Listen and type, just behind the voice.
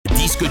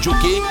Disque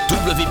Jockey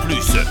W+.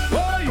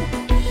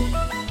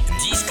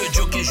 Disque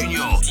Jockey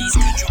Junior. Disque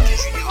Jockey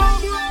Junior.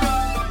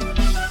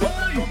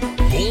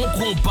 Bon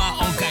compas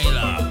en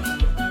Kaila.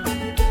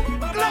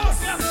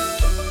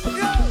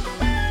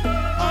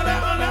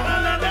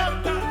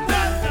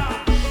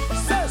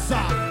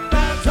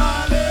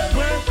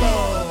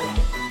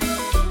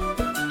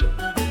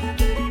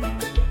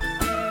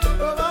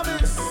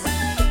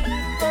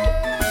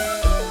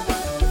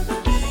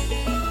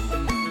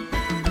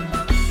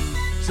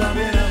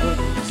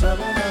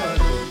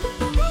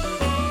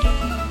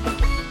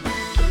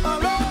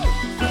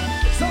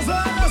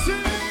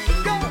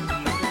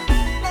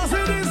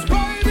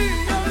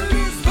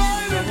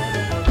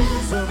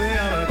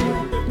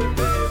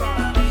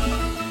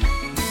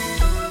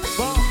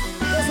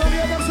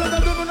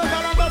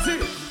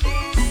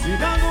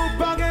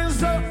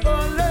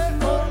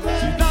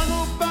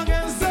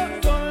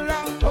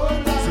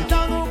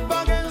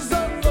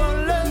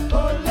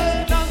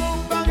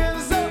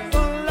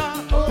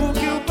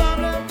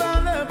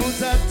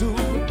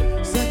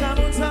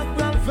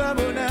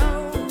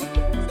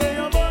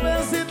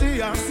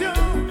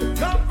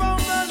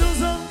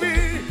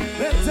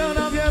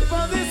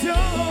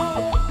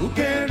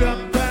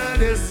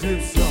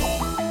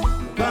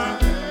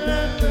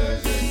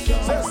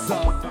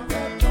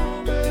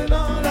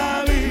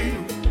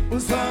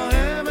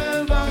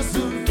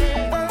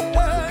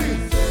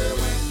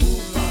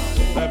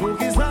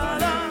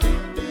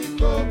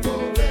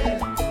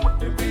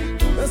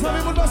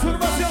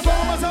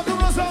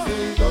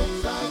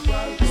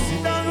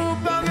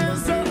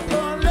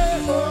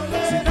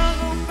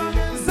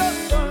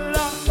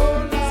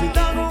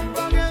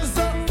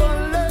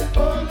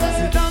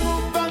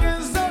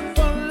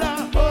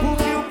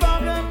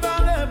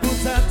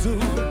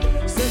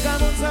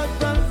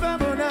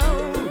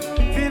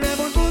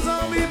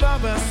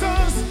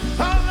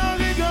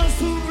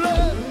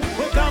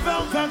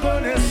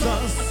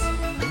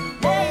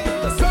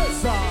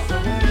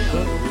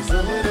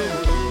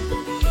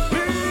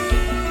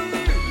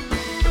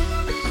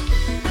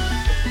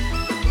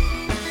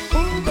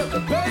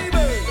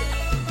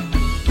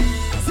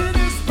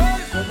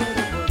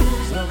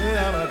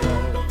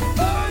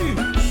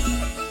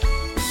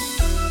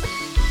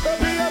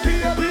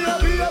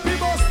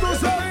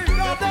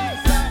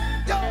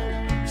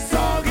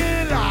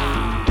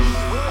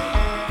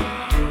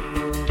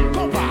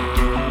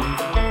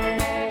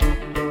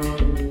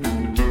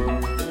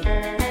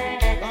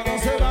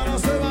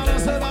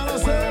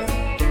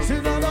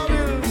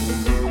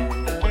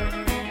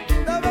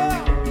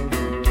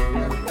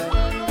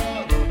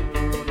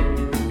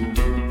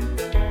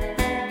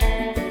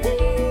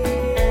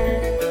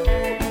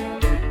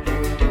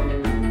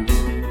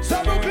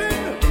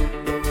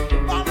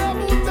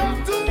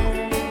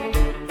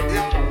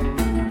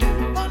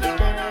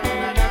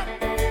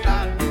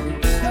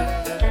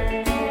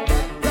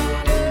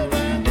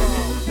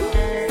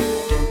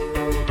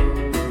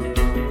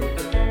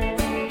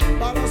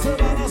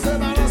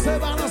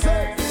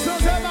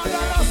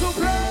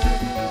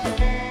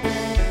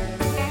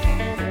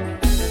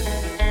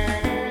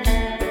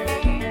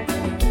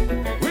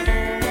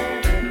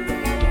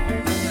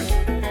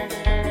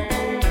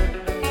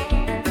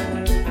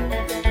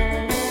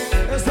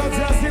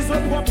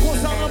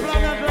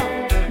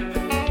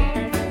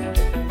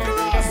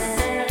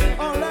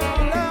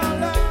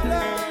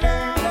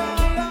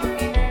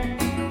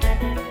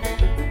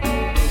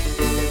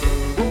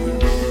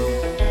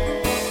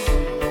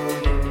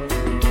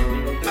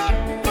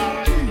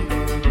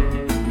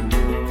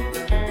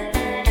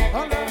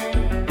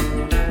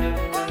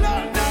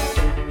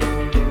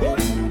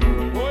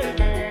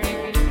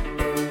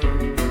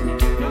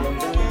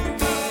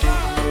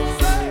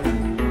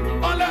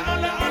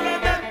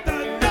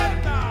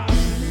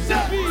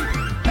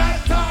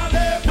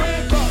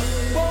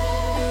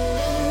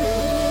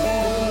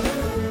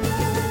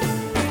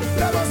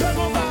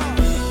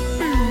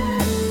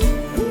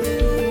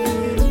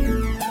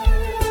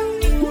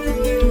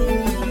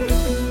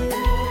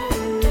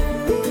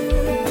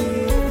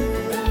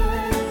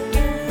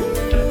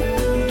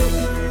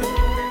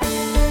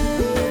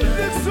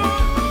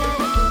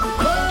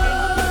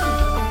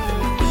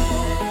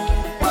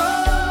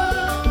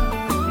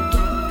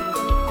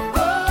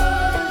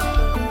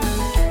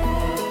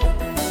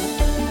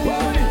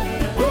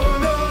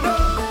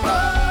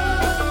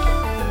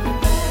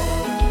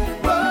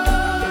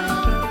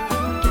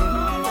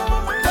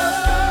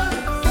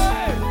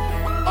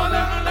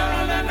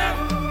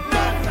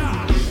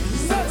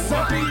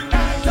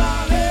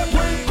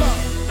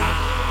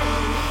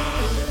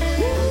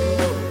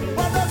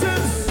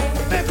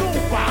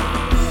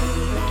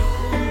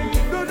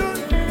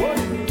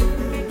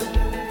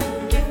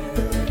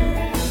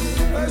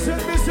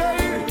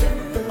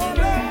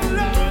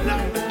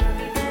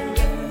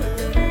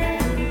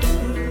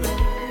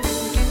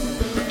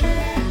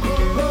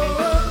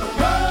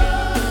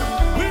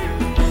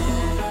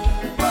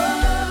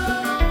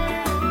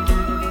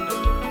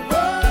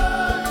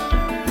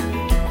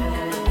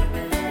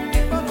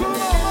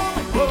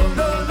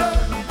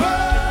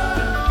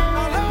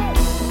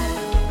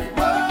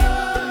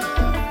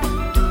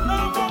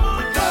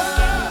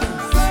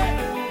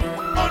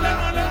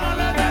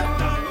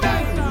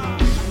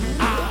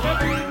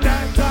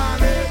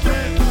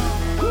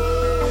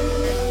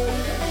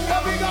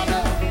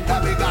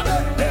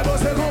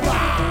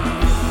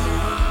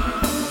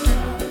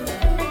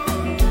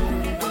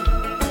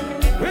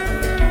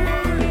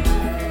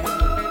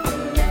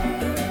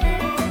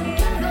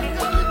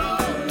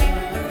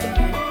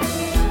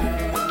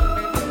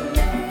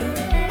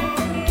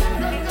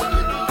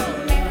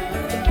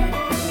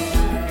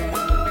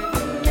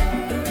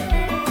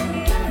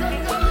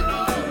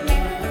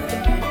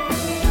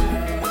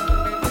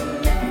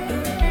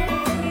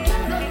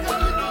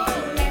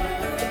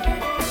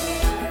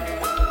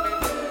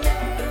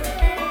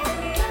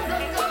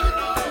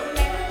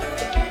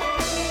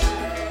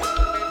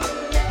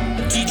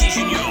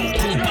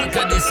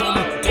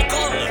 ensemble,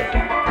 décolle.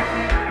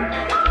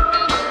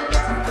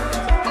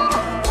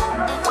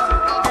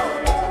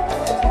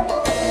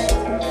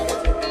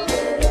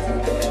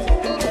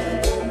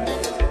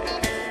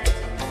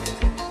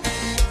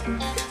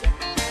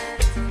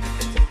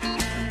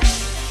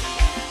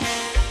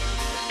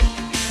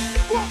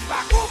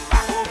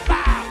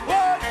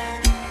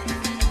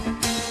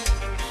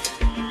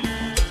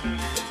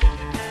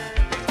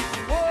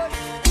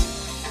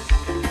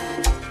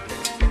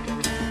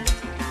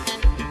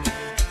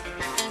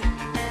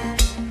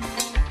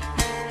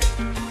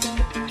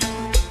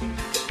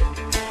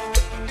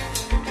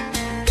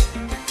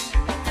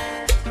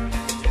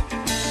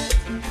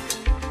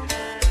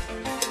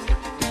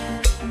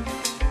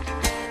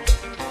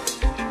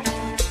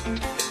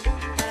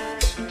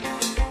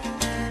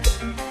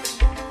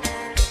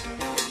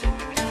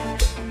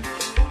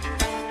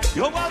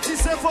 Yo bâti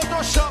c'est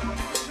Photoshop,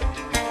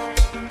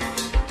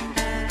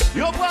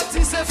 yo bâti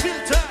c'est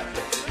filter,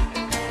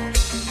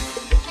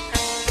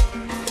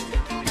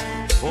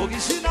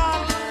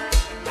 original.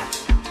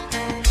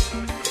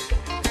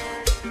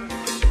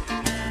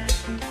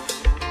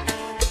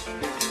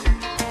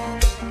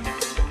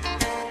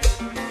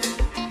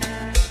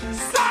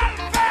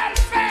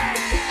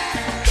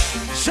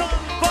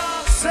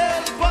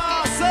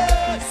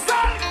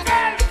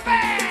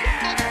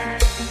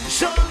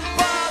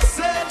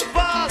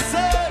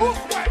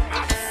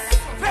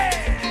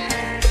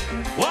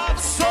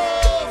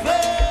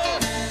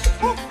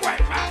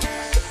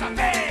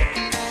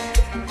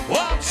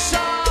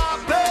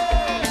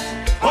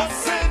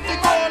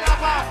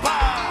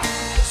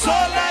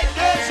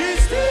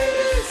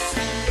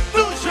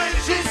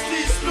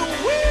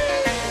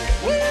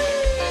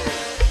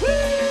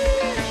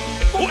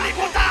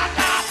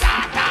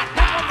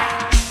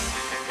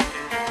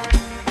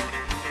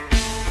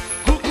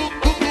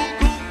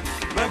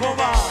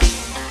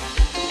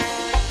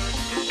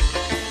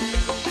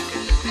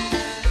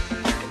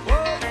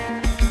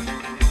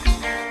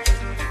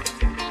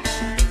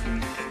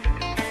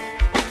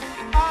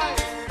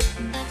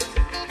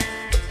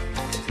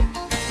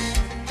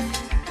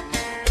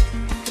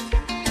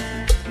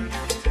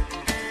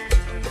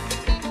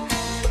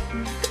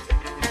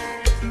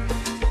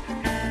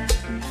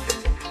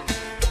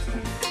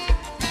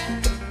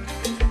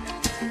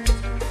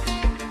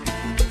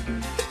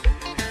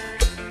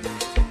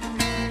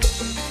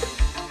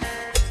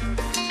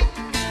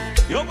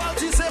 Yo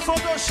bâti c'est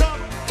Photoshop,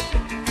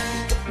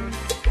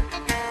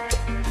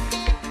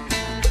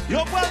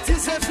 yo bâti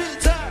c'est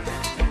filter,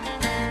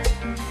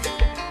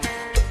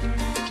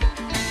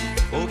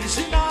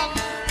 original.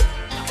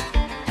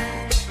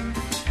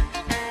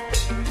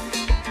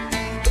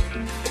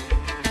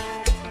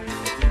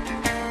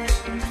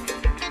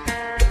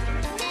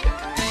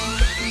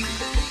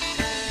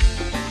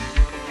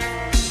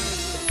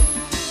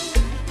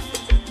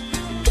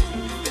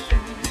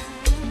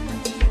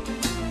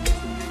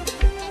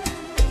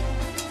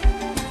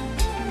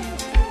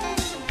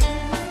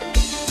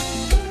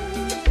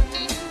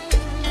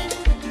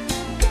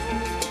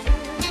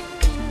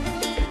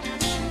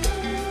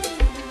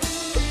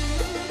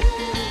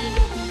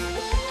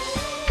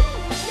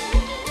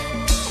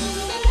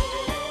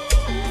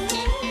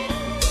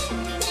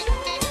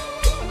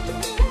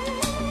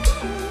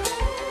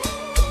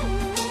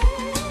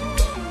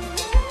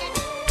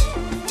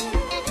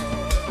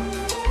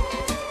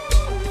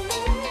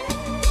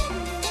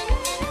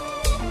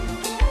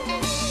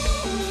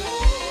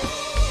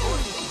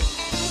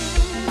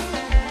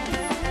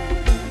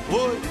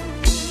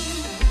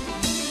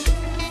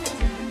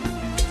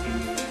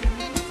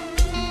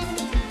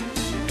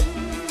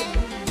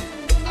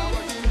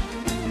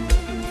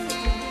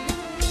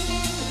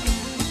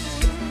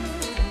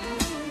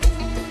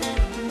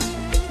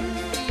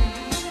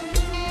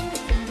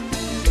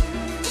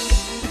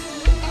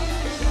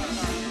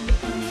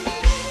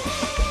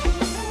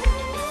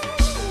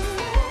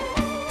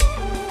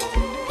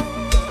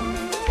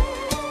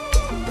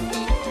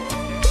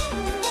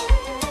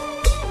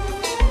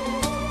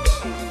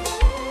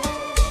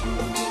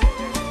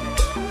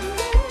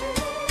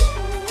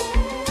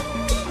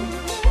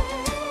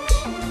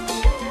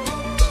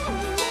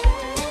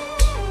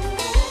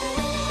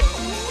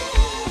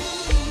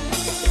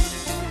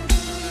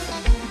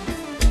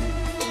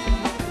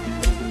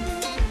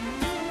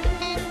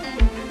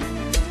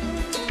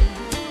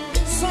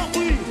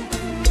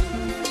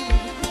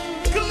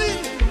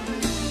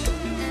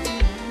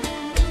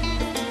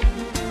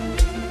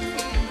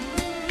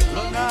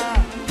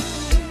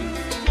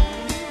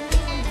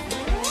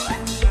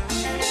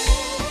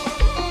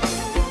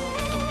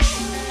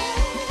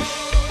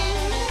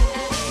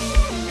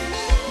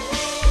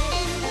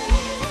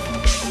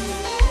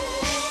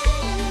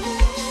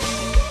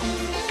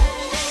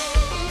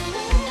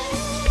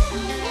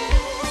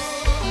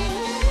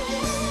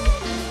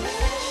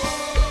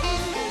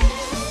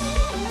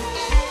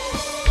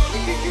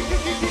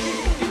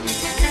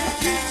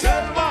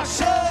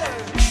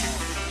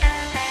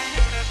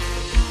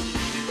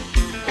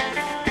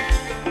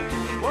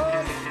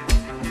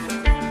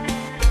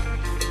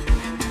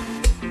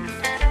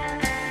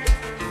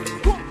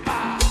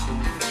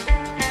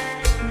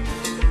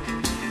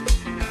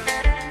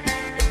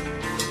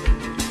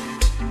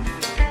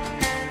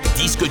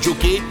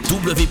 jockey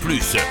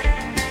W+.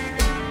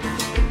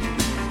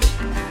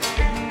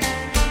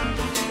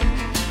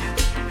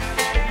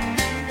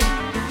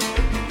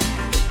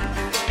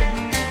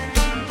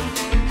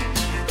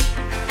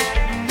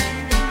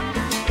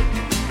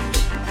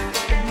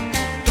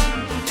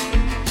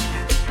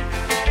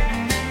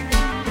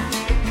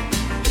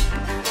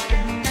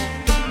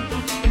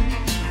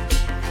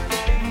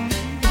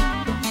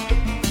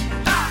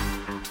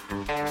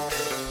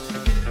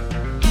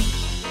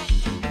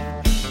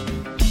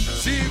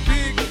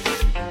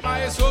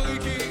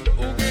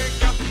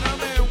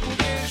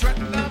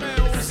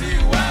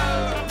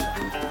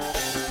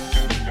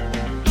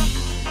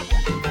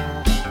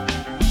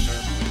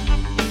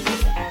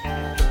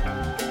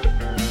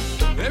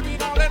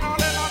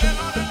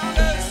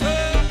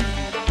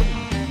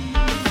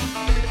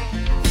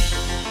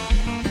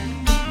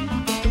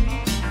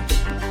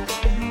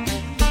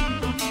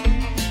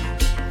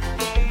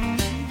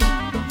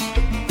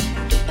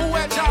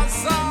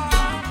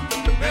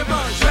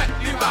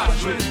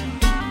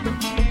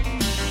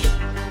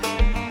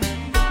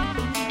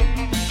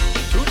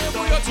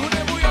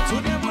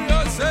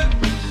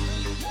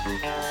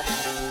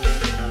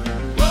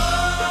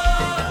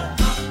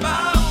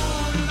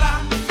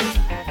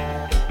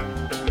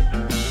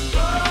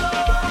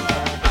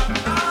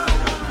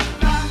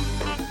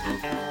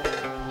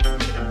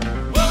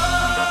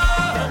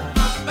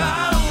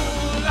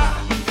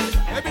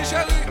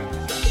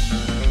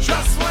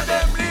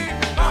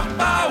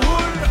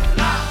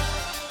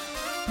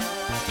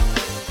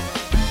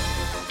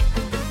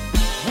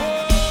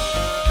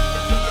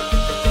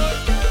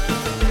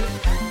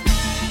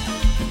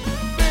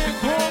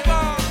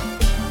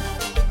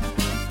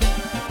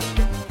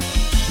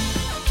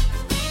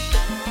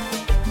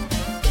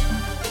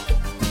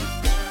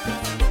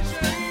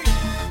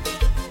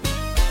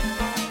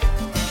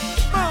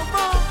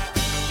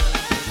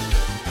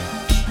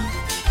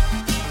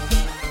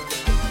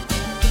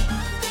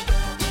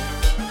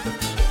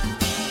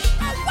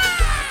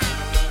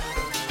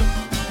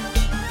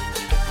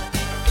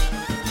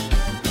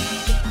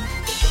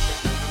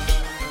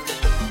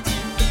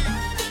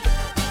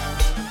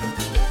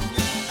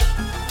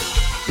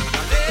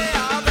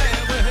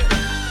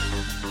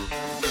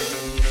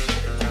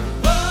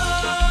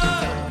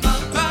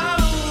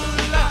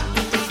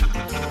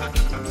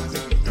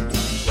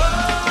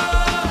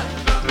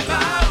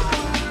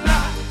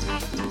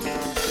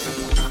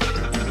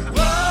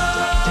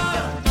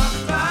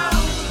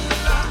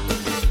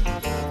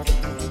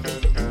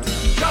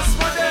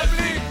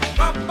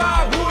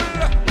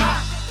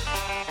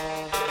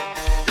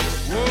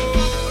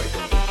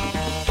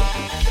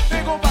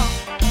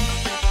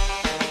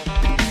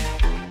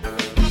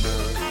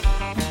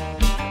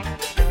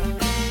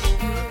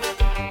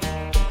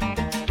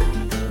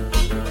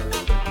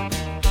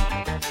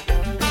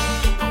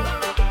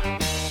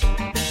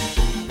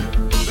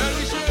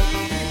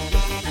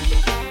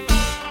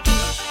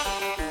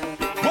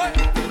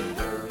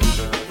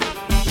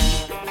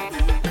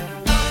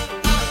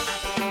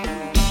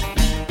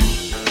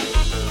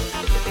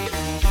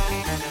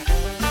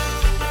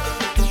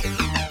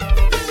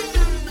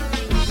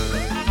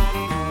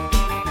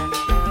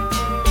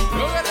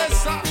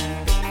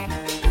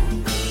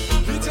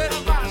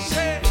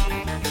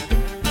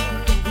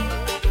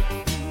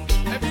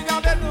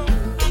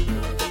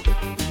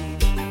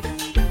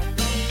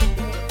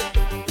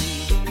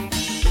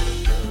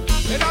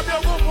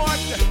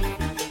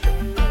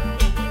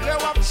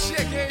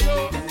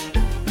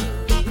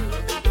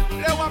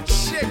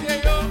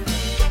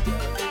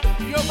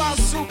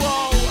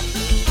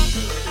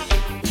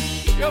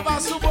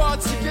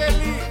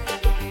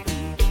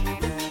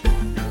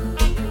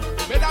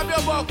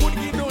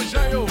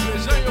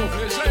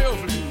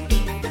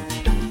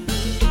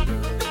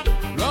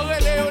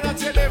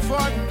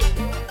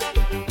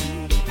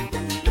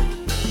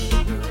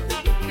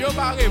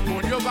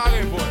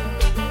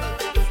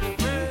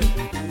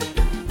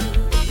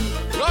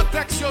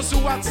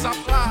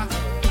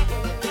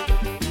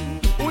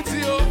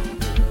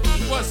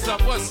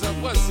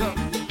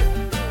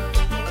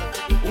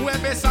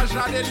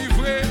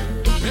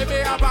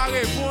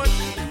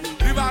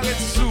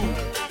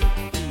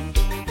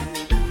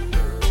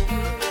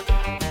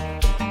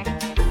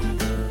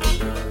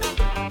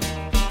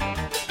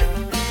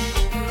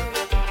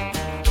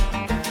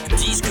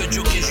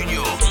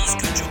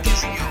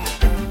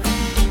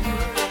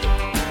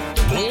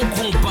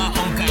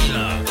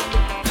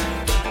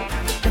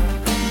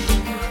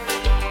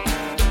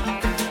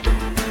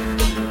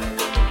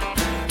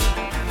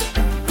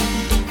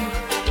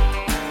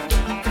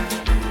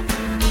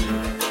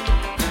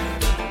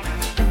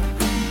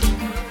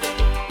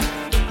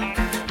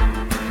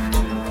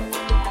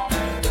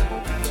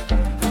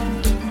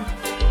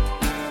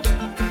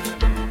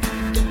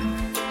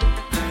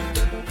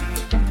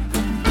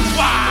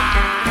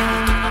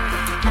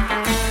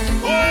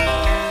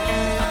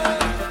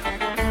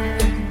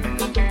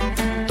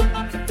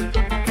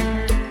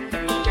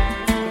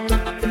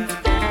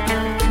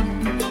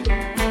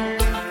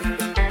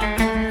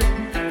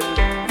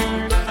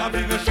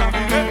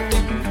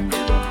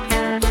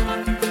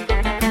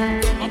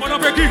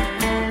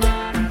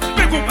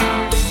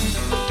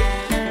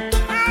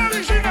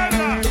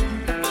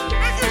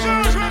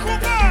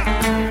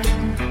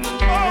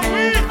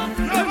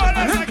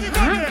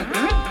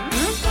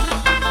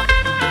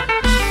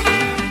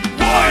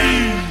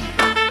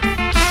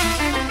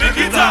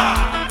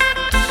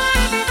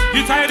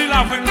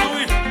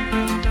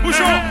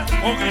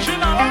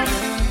 Original.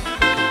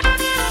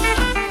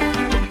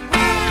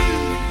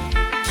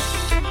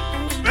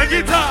 Les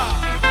guitares.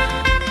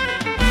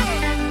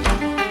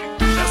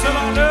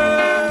 Laissez-la aller.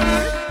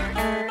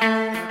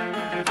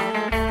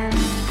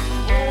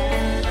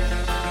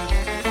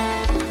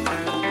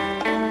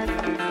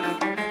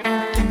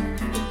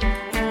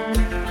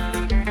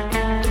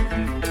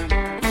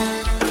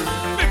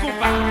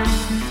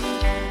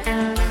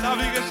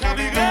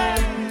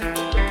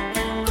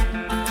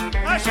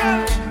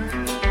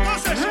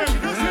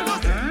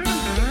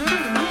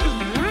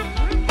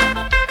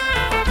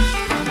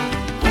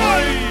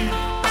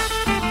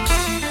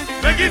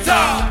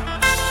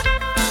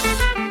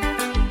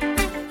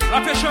 La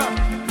pêcheur,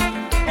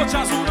 au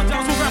jazz,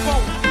 vers bon.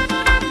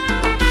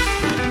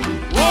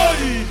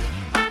 Oui,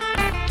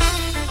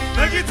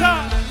 la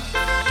guitare.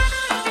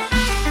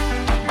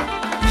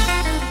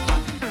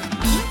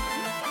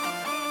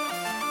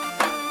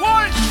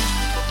 Oui.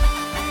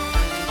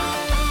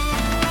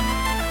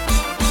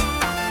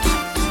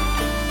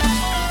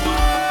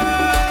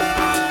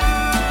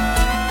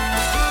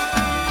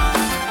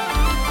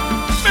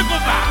 Mais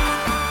papa.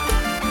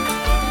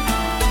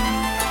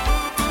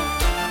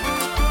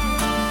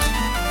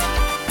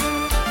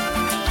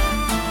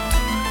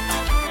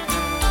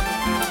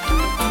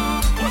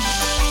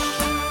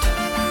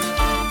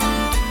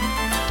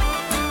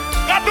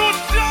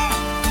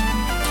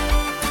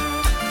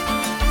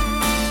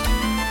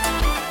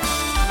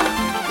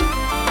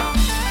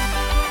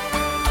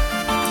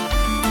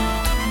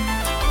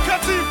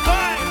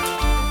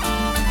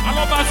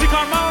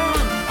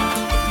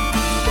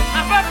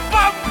 Avec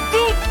pas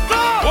tout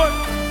temps. Ouais.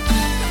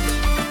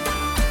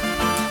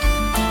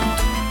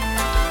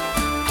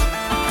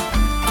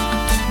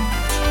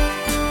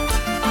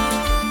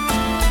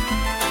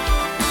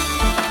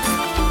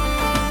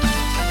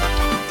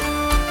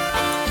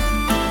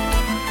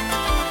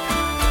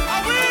 Ah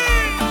oui.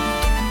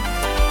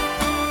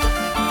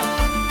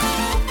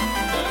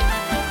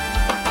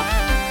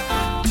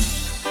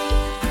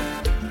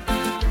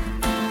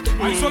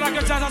 Ils sont là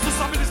que jazz a ce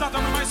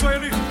stabilisateur, mais ils sont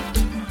élus.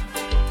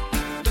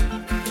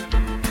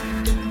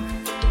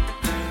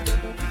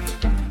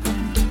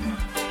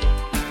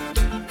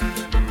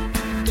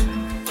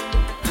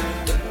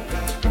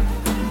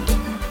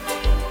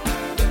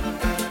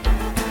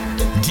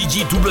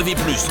 W++.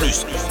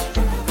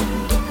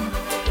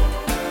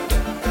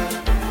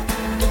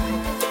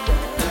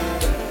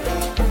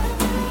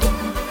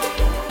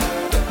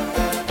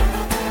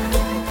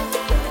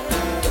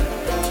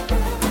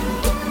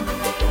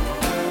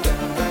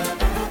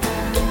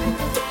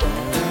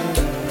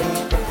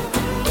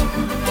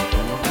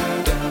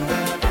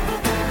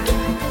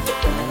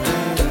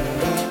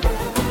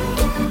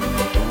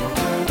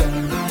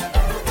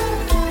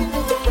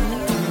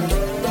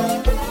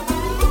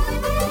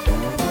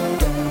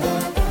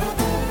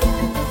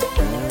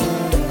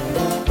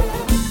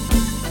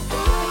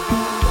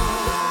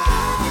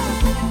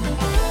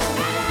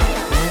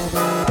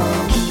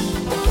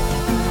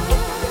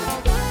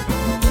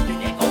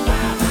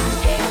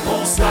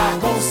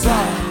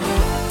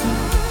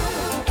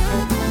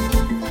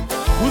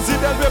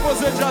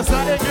 Você jazz là,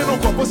 et non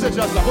quoi, você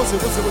jazz là, você,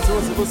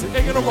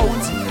 et non quoi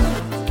outil.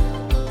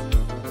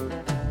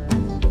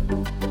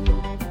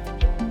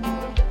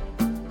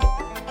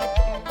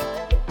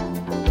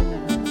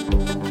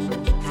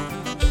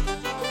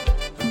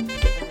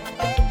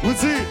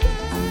 Outil,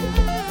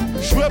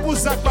 jouez pour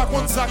ça, pas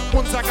contre ça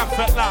qu'a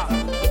fait là.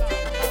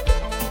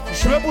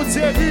 Jouez pour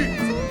Thierry,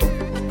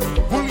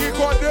 pour le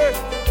recorder.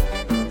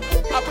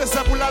 Après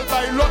ça, pour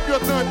l'albaï, l'autre vous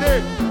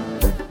entendez.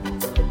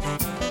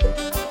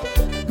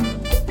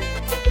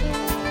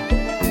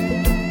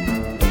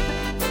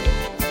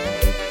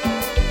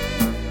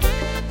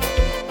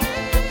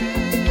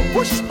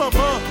 Push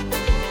maman.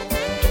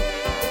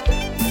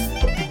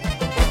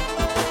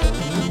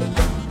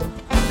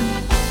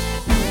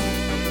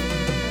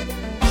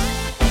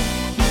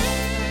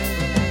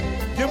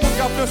 Gen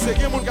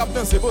moun kap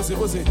danser, pose.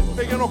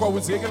 E gen encore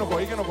outi, gen encore.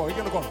 Gen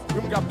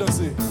moun kap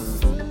danser.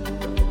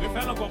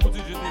 Refais encore pour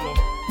dire jeter là.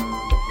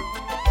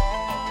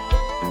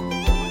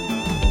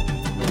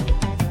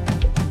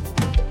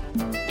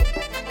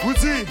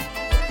 Outi,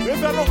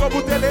 refais encore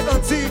pour télé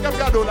anti kap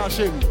gado la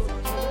chérie.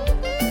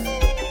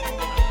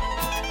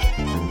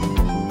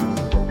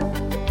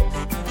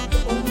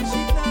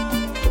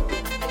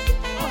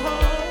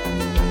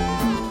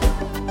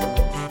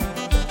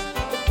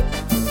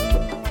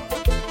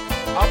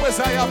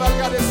 Ça y a pas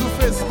regardé sur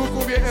Facebook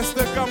ou bien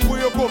Instagram pour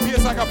y copier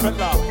ça qu'a fait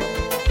là.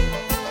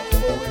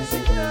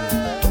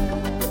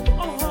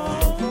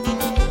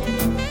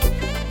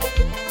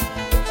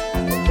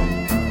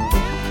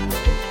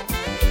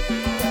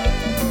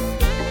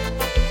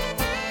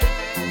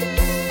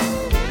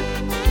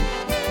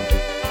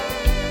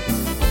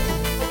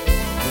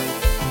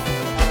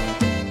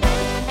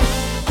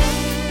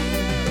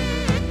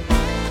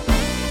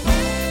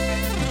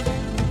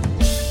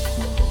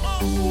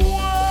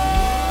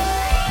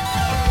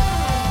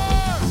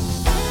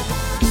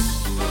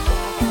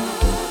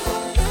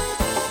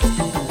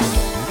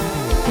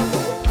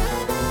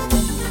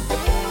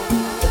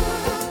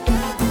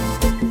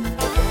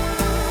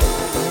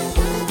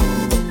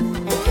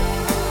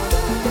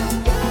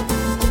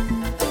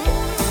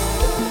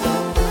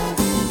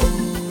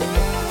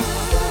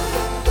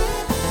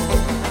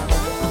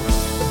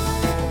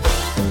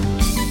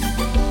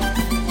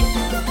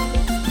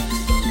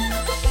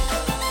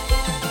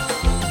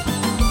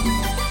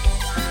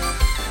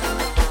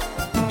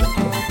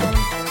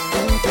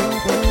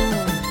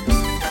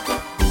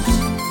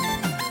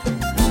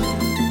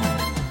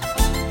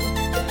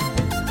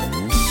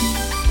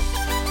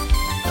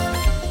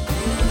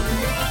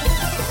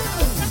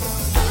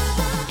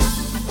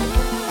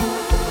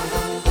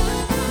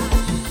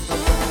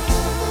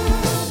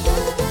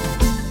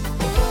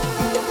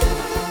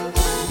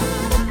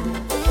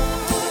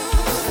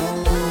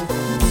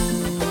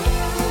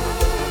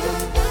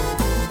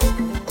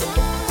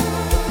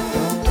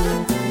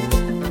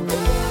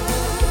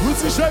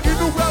 petit Cheri'm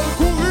nous va le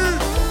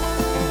courir.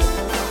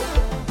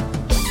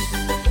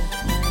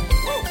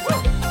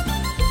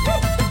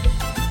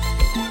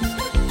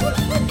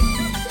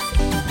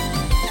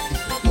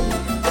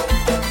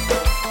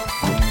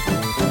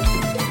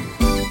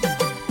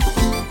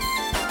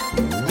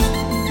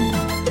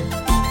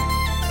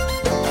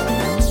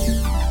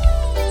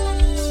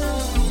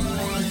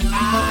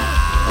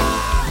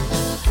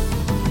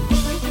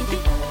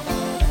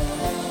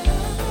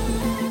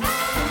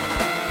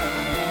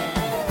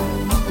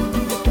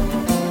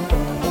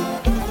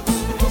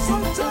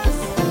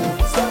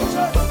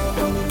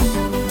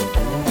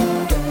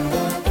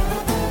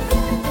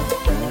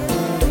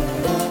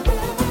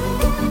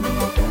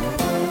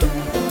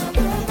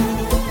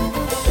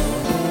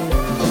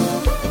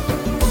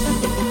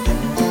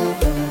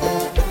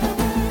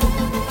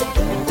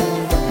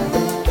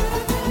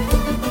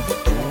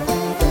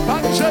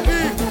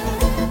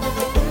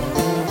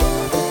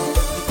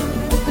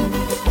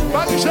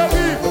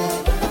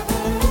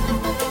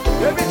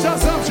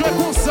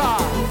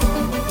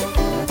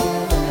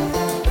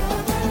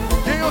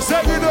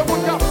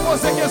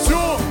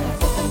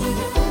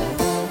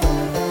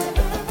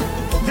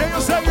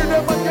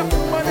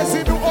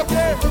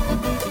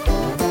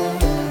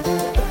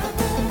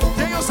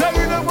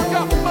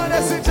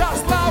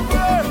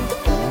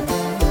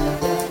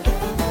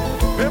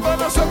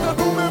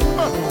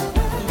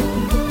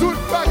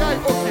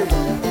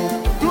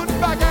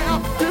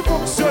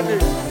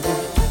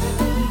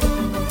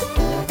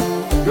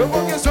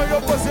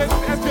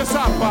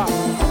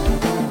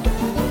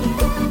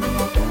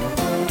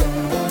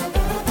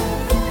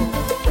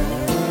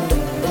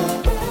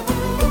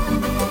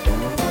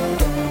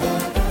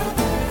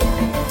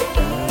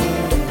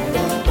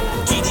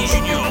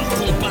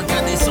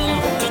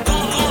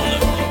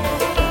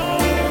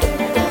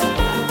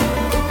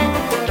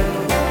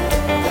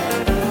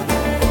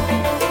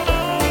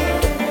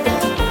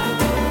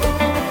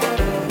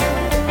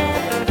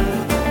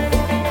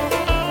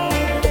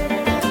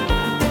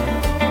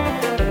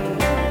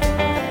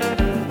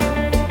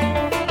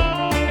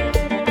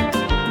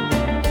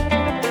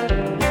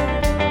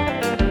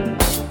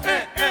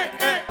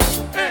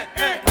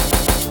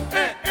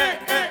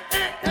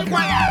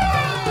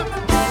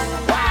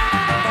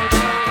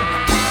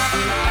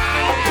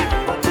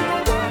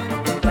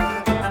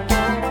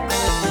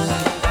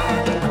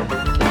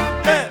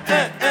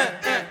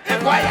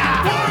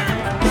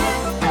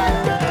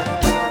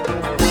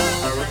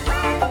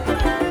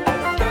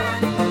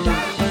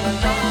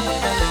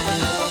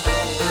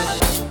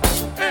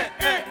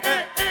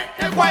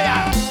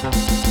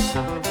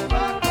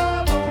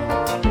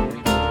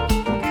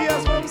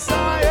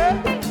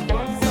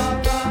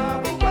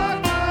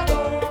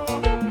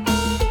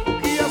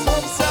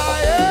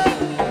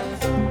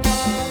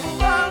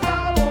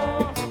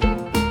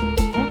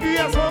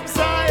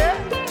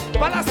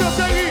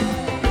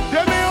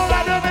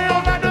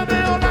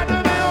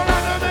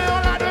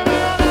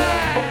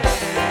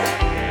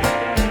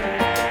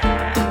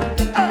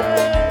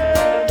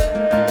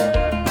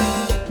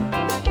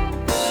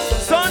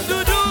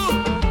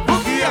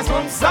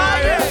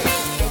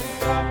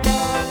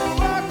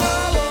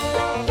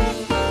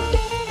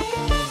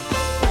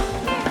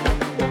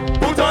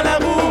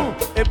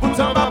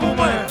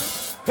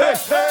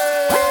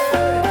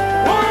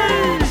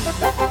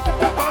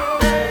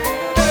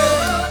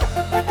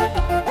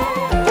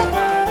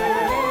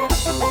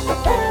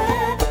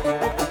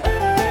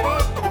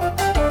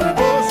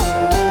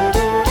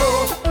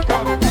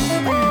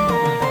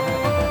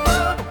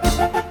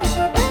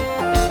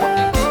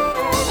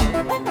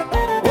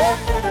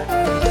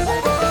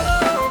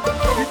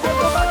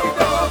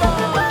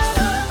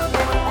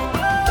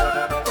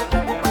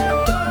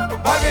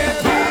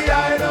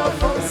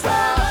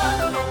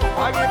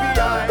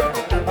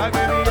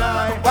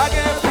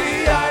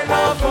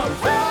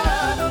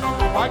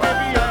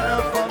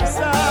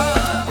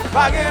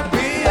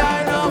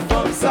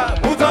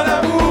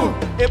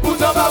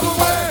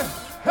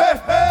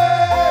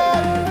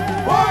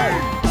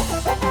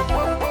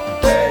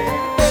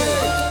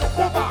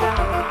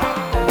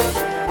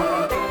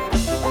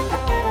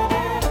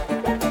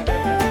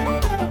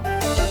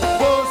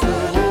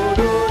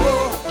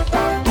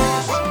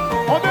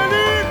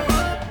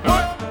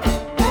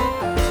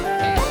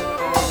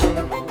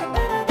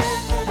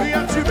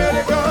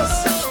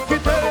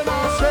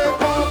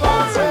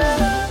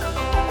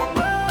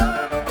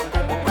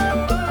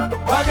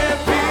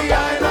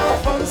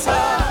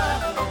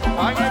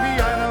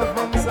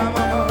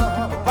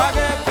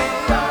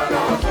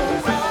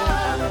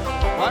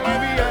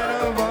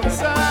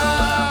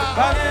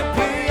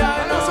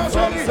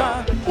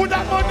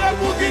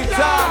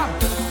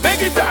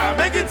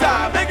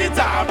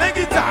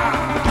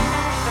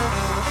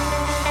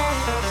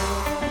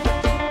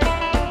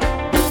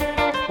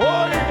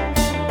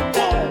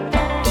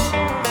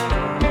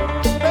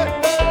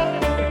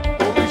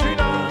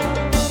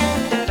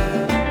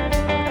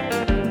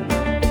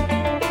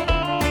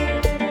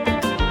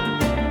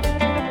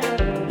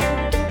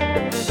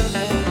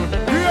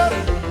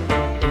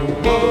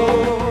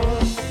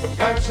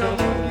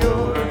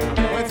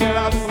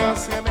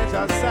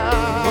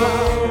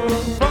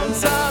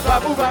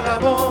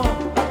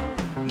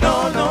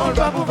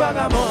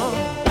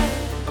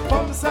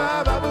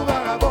 ça, babou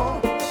vagabond.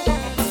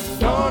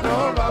 Non,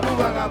 non, babou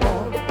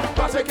vagabond.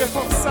 Pas checker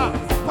comme ça,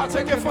 pas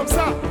checker comme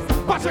ça,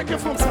 pas checker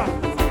comme ça,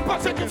 pas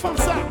checker comme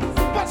ça,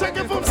 pas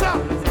checker comme ça,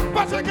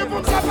 pas checker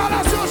comme ça. Par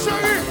la sur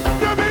chérie,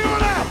 2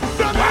 millionnaires,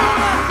 2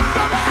 millionnaires,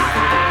 2 millionnaires.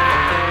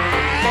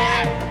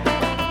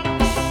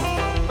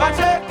 Pas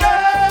checker.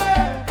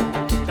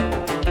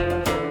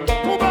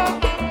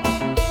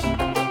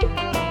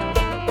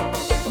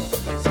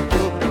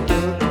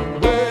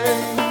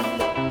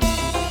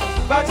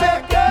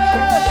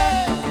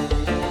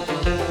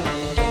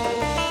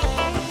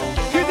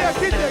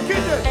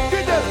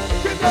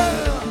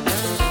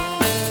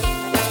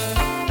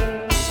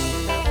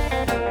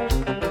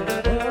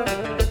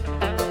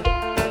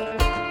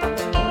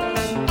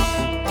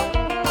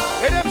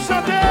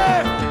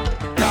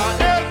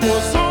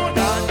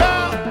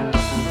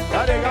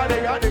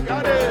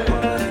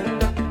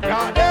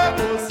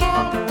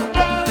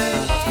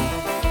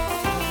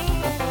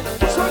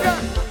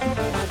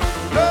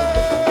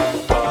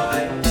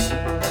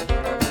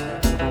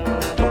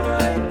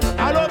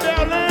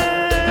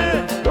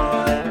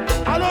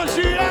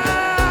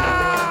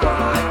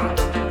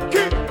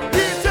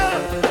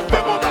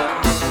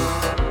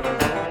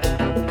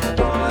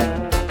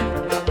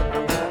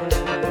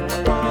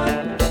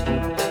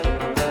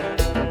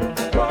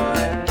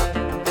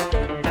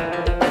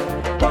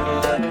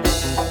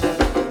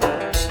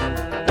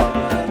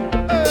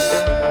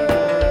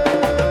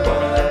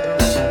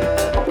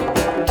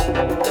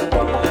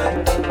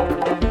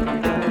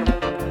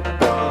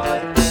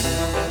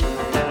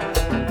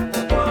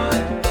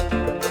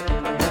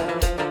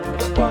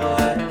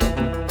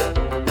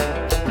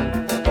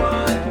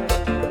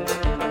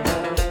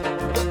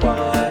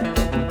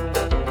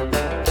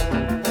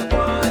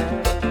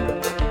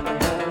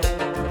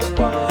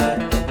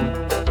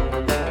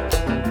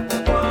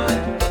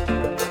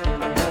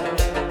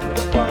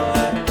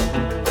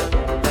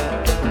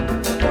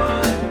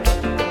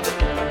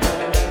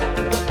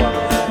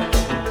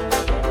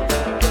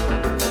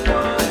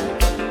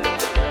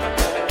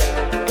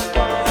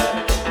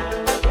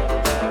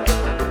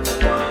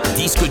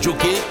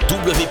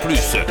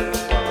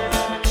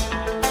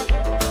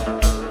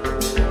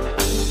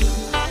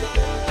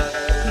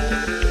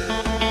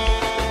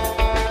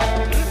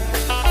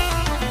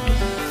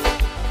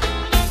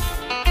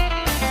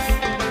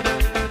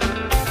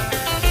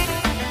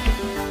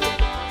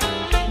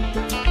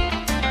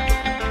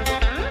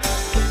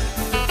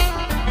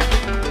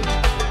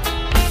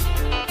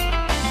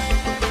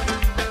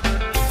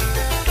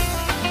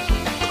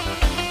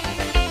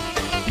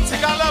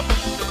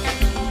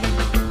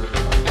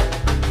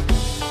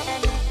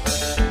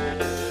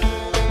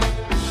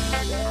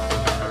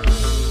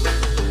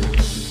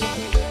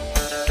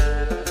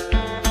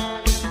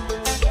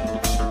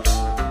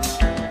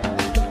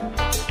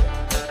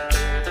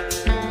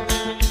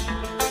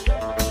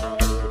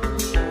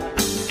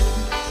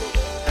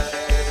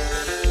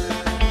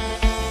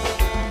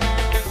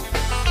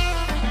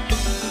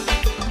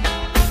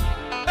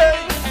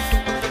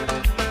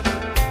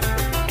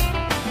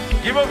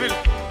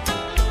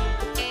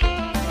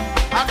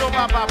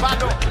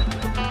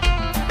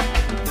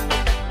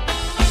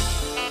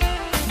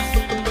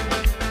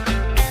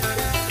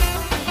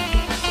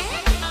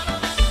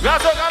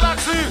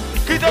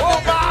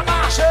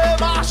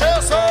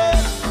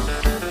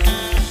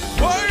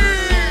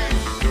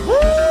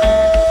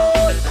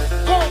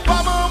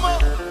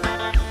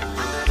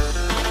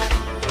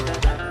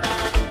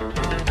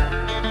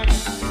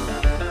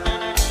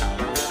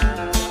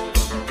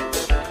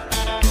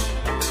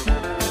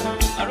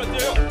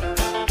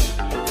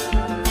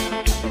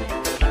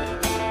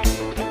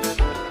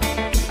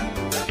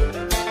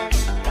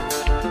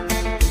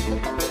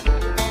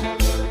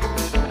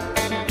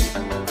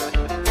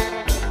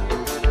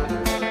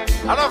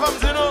 Alors, Fanm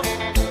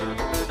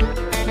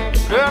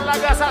Kreyol, la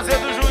grâce c'est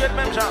toujours le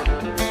même genre.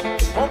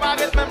 On va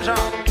le même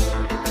genre.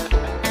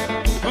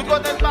 Tout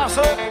côté de passe,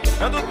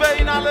 dans tout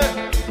pays dans le.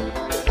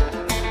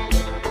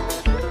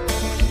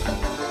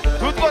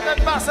 Tout côté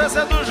de passe,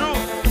 c'est toujours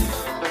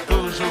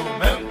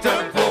même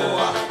tempo.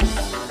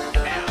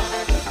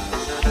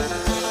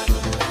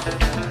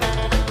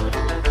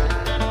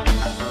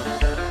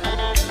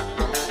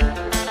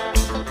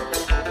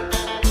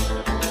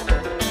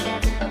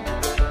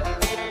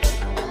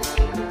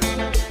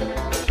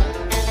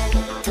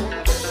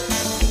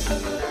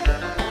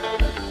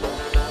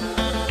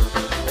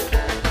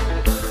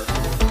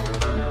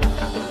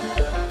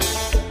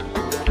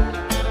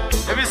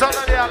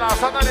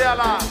 S'entendez à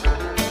la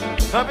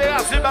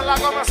température, là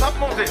commence à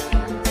monter.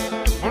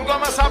 On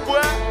commence à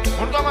boire,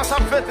 on commence à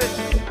fêter.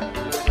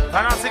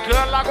 Pendant ce que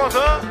là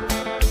content,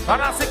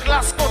 pendant ce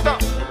classe content.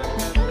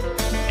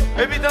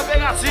 Et puis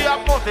température a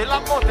monté, la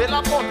montée,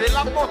 la montée,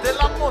 la montée,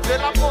 la montée,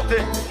 la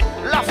montée.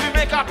 La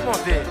fumée qui a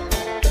monté.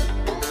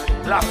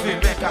 La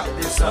fumée qui a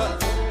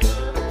descendu.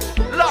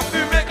 La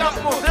fumée qui a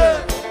monté.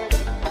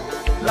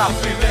 La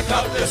fumée qui a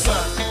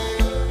descendu.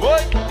 Oui,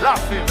 la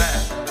fumée.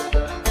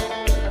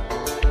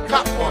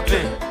 Cap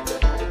monté,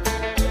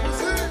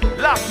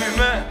 la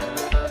fumée,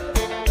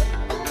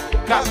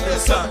 cap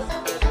descend,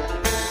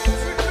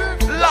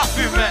 La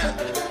fumée,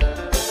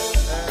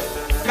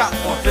 cap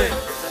monté.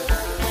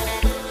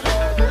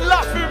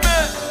 La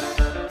fumée,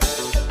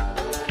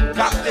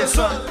 cap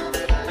descend.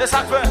 Et ça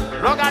fait,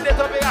 regardez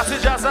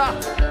température jazza.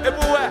 Et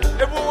pour ouais,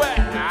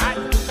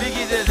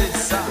 liquide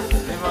ça,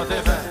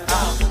 limonté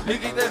 20,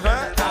 liquide 20,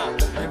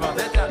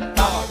 limonté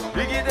 30,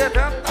 liquide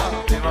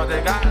 30, limonté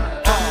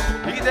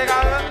 40, liquide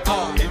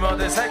 40,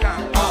 limonté 50,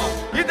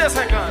 liquide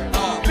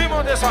 50,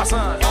 limonté 60,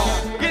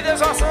 liquide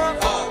 60,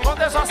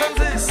 monté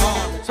 70,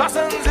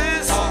 70,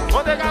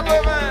 monté 80,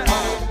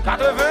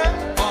 80,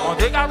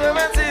 monté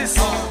 90.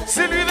 Si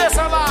lui veut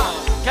ça là,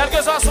 quel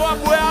que soit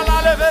pour là,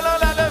 levez-le,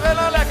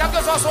 quel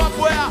que soit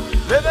pour là,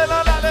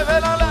 levez-le,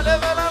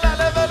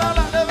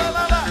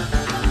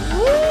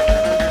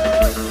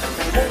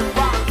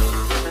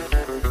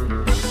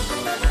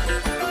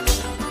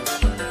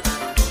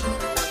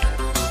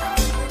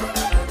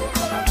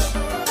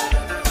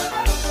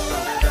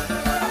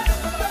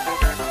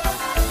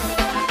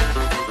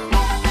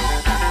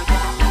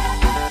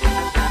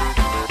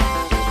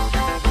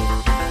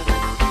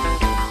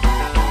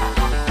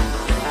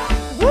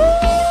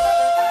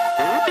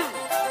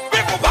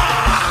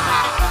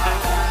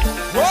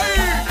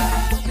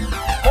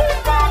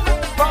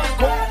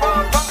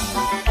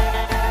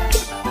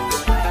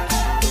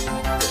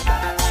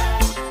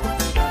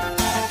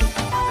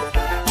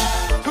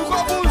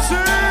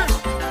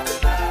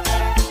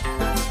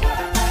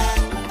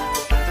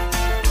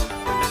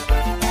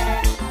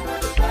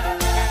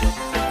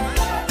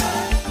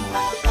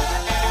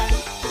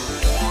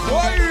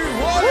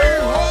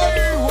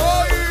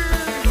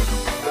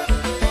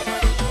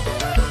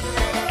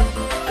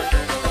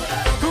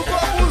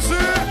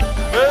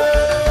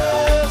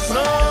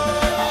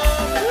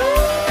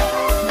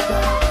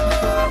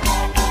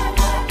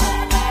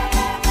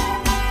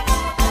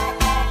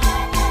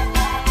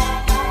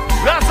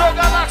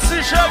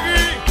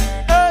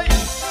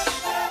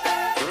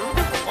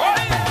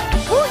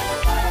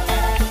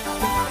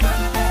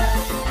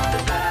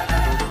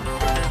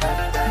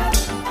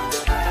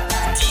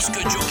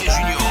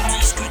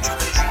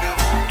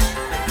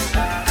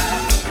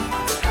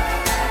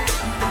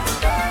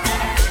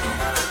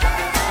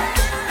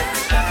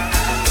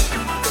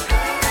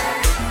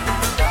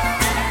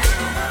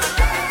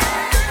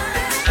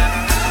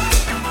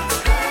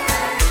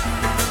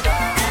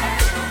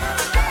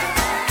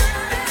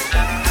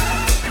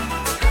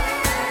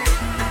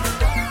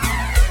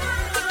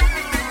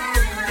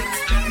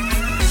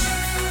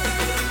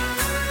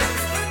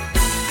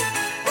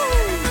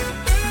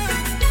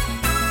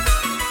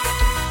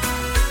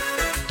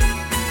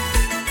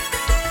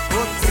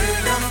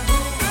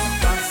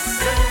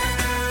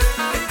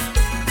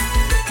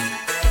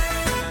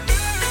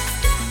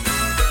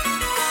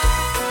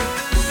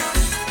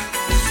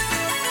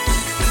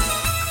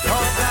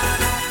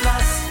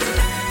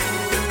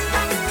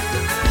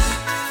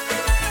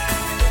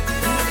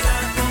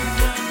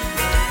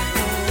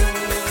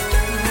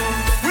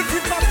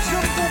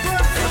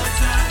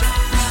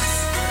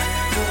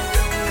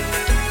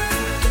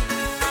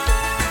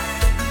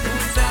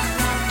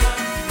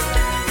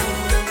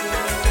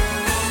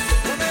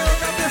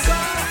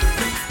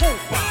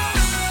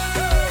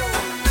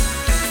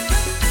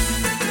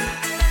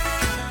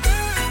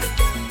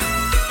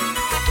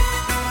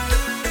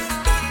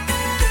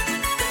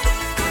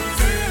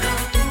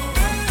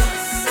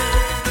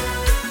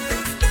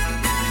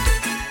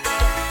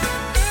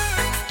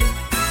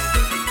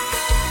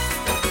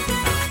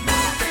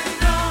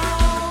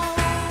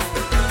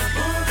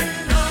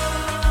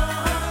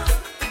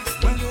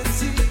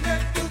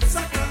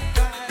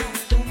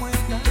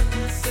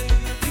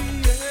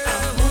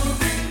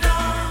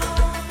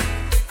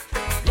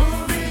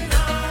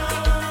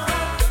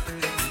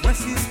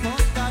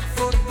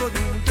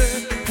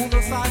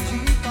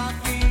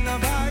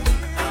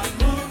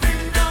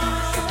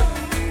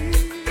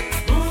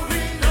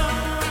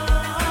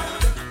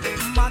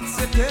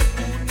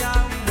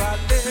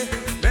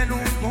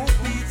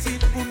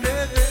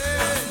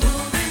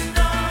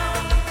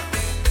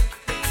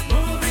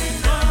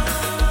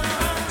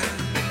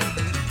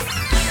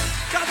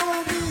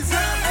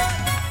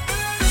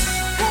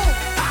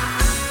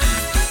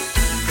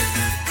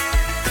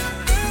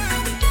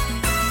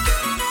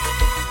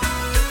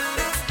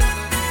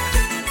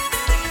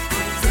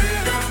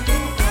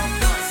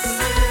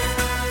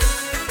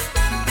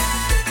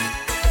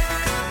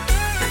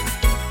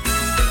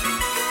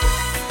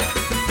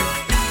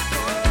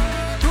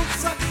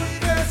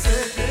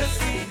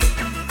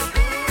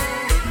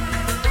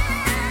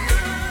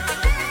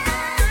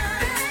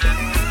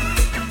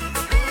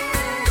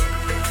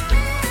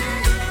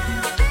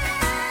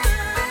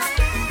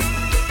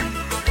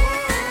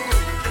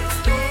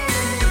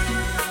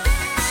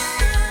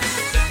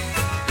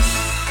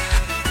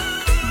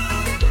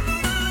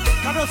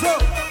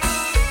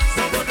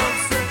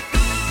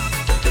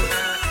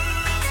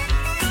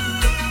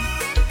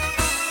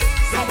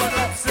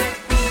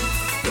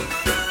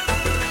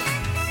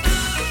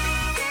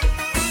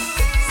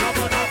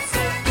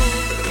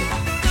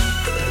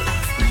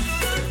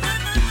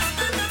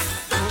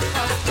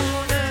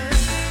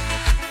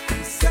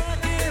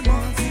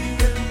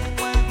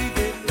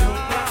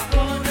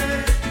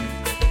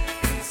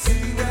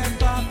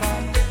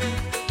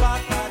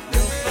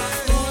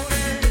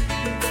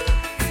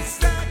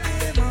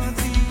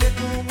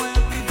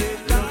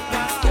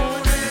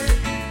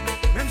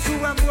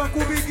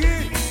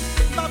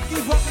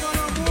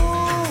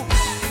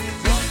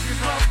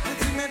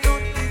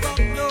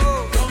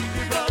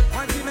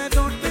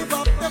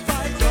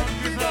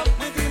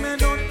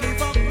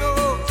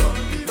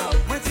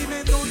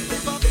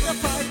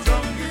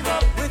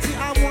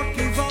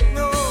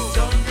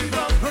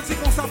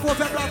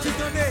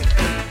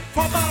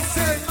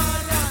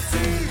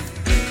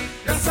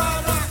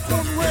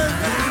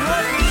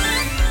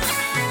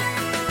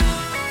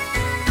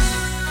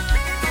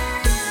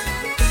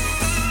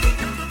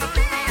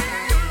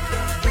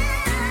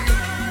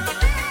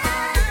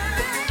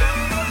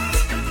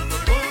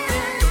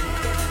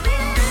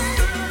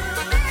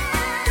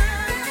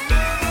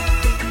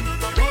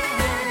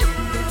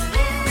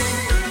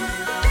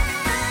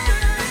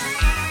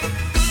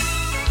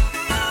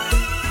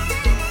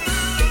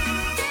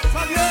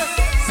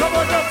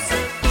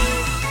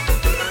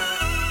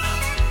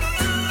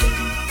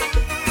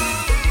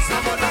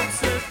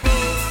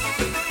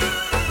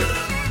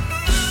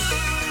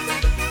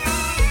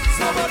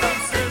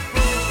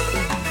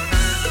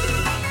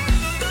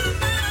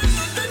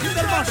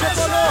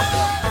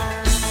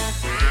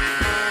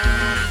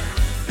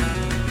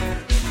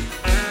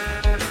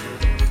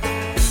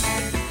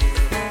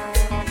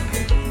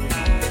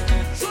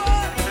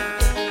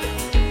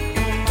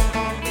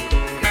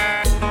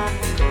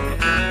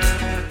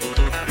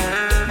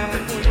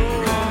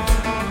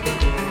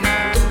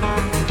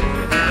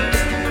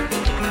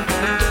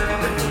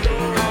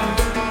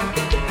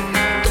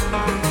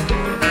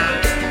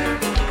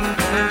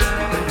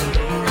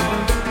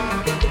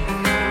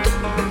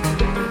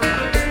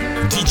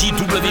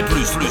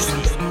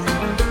 W++.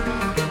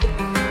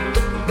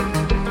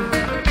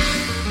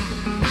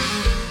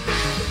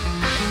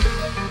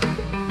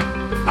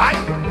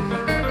 Aïe.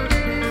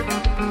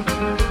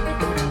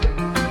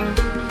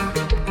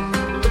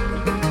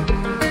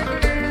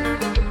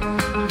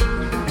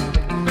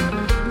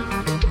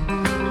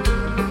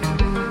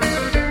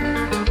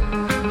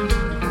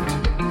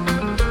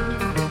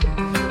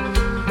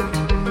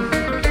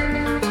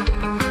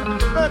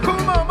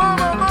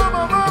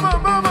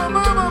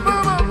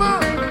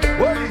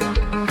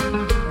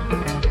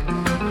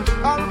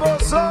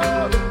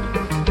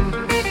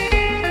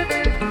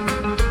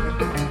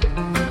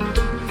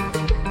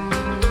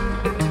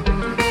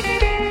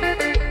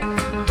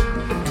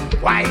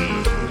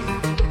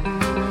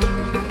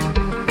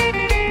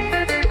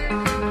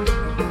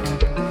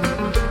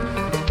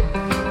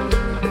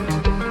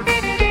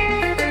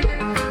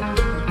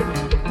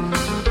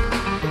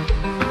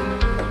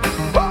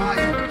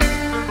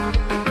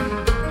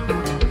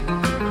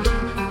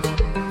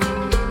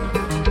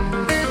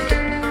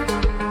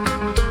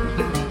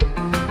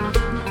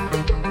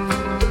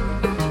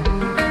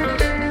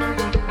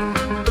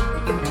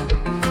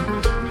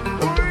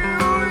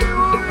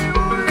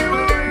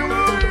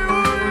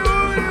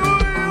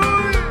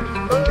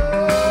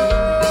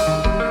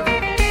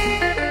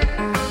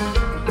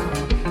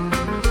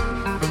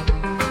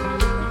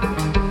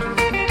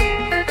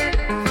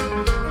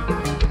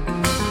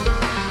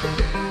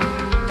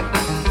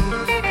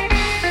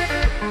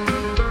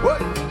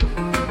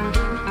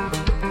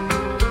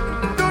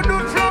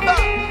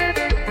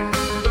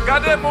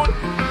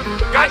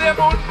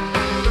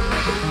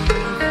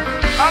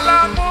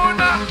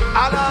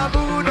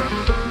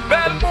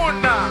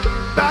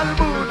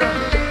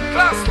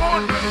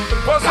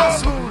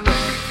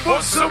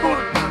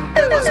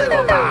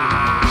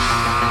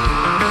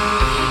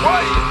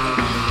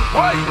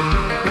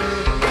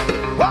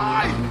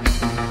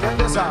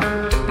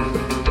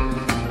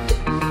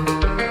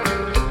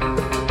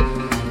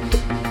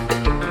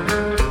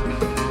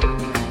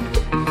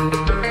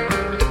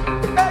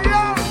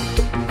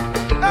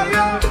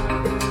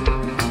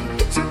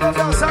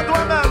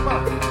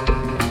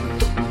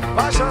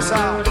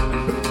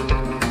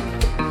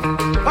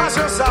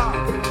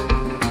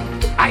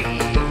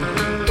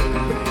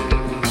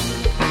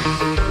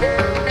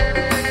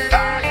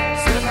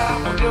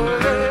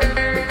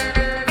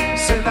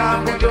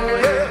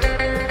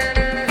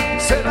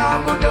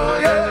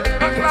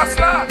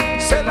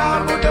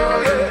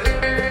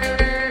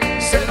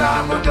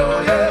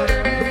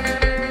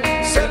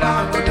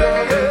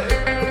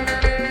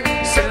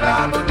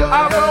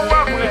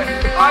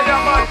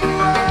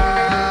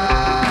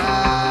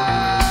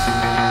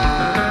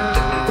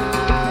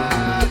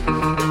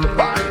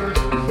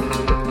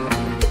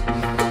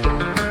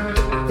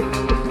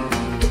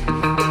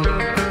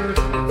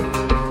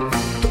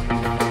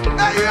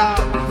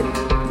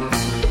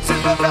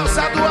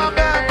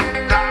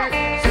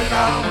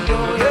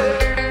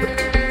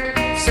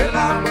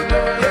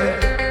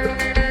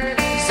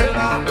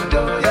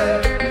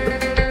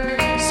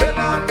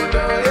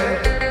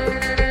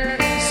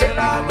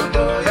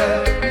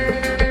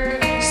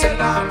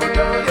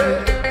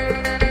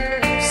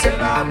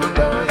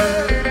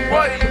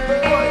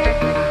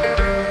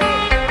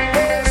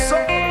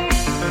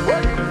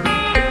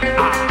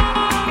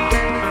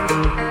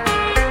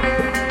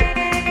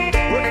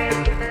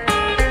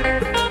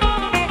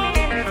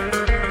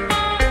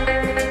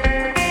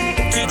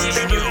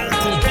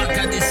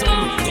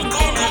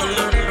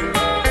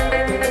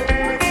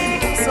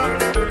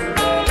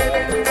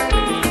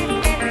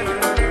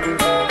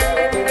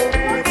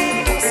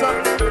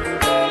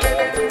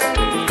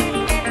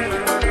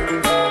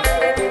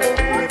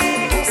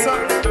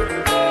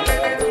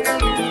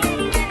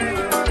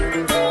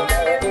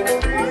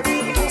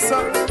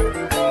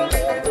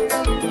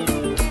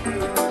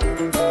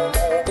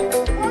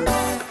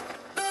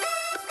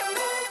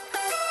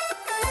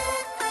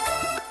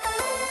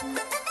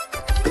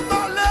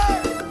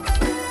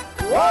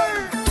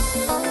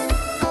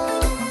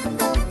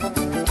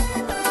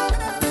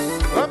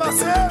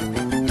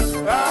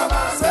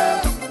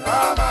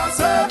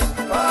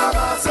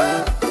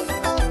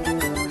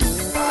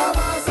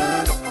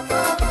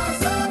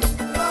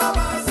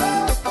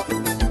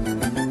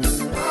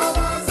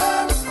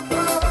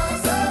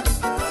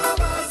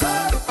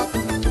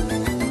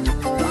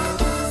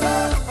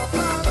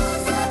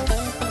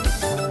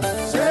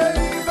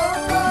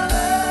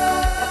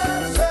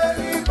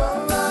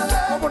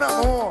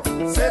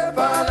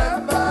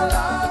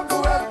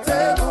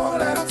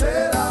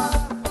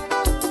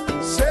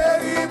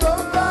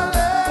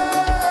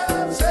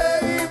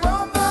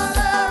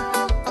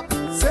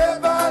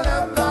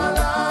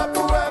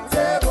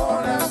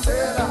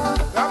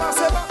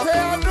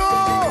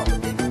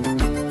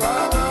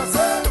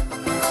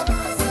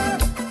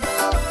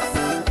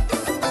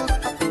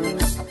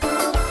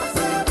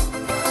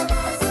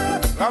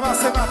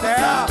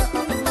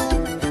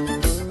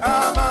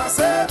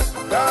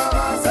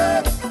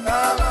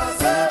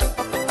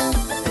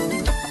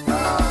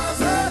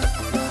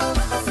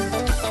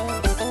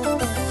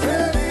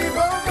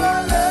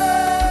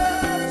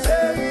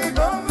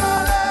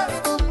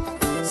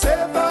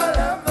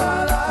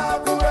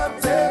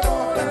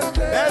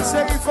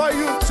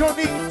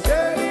 Johnny.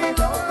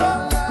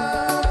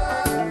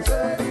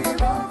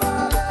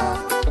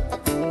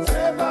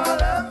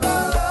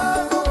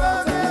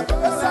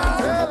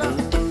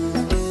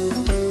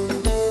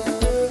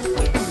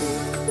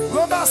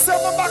 Ramassez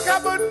mon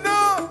bacabono.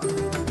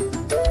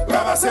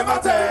 Ramassez ma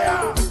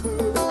terre.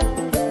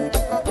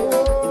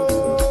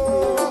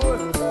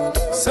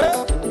 C'est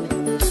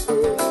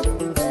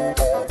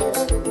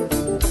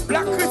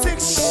Black Critic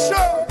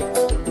Show.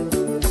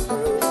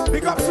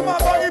 Big up to my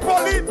boy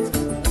Hippolyte.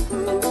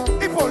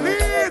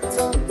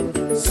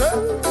 C'est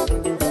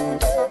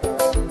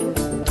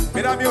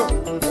Mesdames,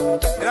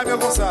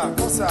 comme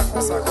ça.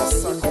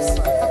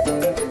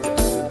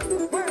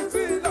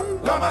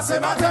 Ramassez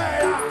ma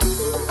terre.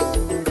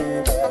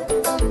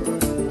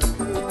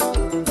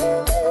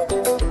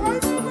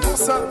 Comme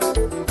ça.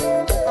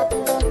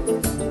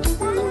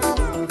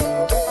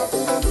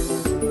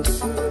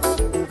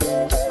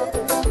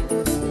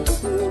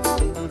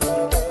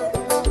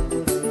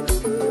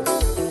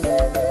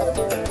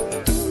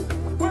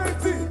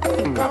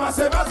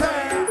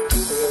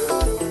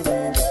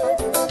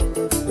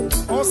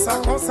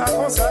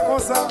 Comme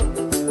ça.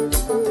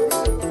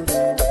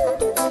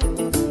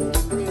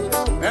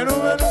 Mais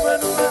nous.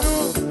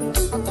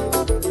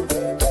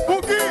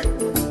 Pour qui?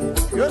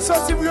 Yo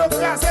sorti pour yo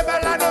classer par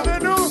là devant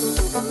nous.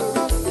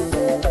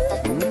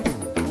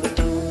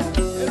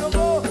 Et le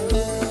mot,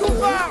 tout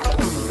part.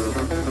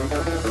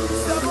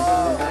 C'est bon.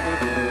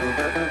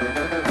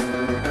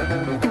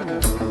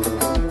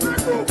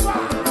 Tout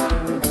part.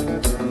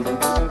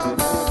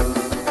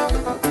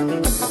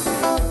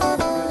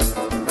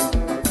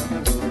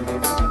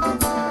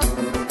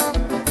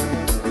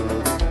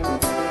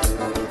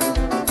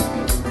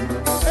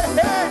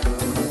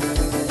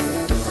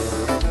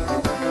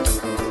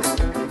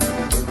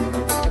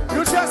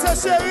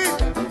 Chérie,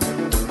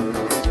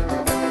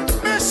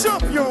 mes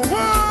champions,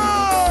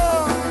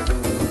 wow!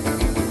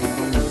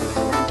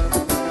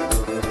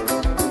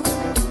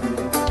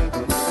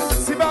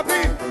 Si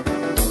papi,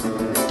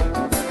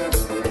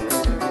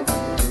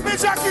 mes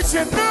Jackie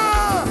Chan,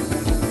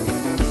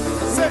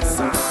 c'est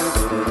ça.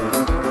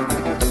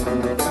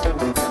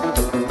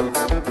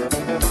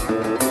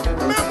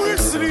 Mes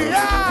Bruce Lee,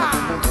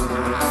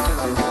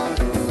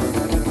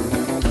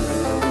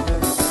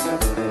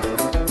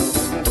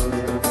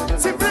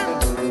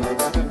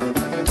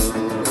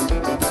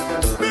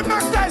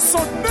 son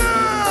nom.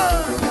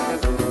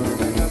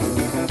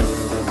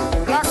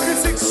 La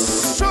critique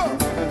show.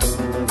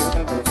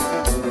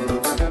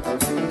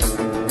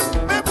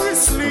 Mais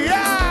Bruce Lee.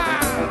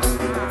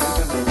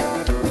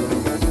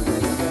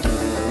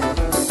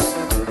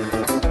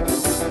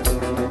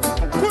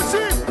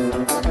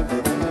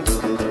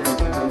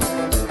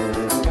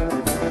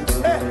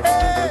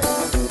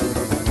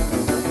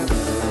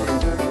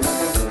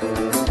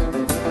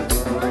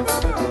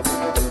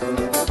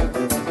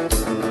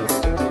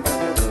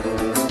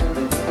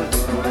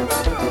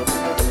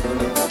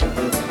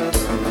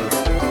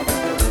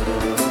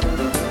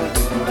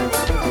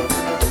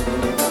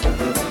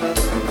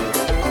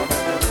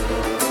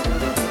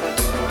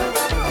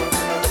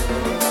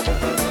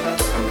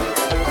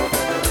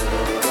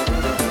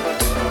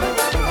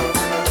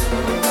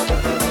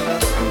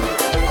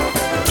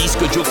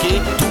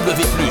 Jockey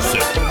W+.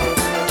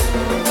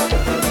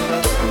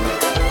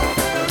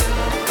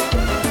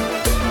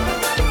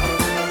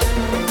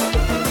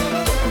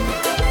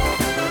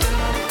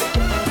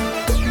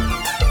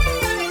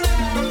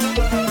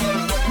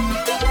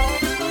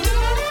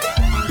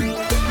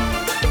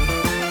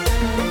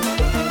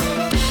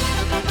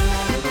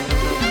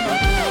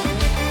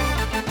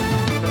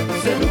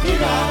 C'est nous qui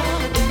l'a.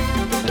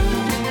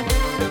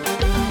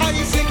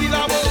 Aïe, c'est qui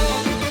l'a.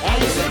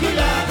 Aïe, c'est qui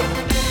l'a.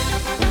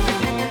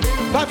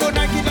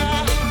 Pavona qui l'a.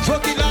 Jo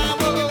qui l'a.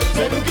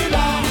 C'est nous qui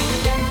l'a.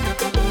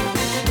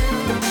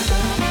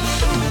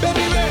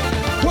 Baby,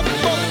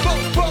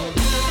 po.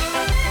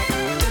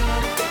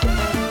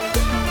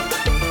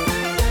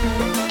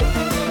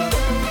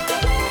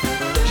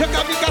 Je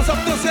kamika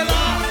sortir c'est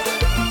là.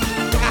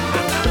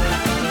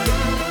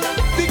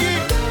 Diggy.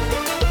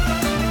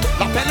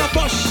 La peine en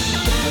poche.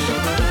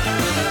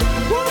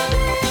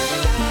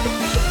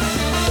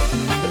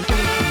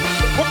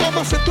 On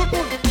commence tout le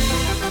monde.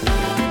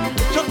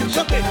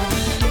 Chantez.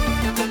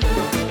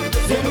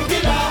 C'est nous qui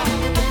l'a.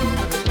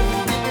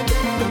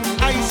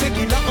 Aïe, c'est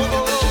qui l'a.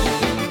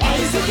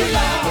 Aïe, c'est qui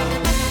l'a.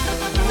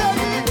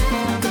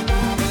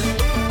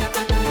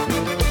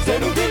 C'est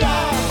nous qui l'a.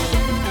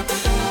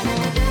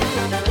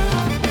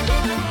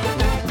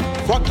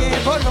 Faut qu'il y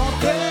ait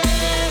volonté,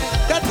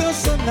 qu'attends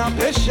son âme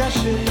de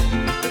chercher.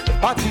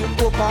 Partir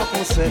pour pas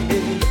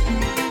conseiller.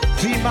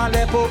 Dis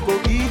malais pour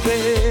vivre.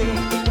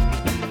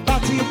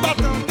 Partir pas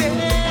tenter.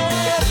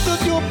 Tout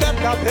le monde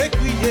a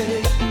crié.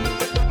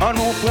 On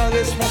nous prend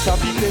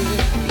responsabilité.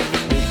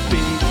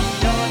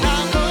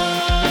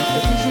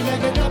 Toujours les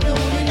gars de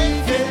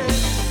l'unité.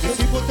 Et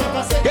si pour te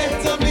passer,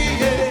 Get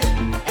oublié.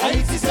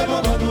 Haïti c'est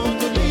mon nom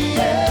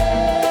d'oublier.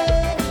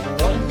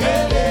 Bonne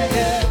gueule.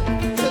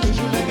 C'est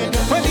toujours les gars de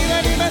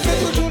Mais c'est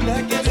toujours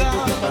les gars.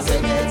 passer,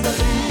 get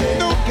oublié.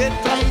 Nous get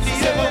Haïti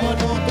c'est mon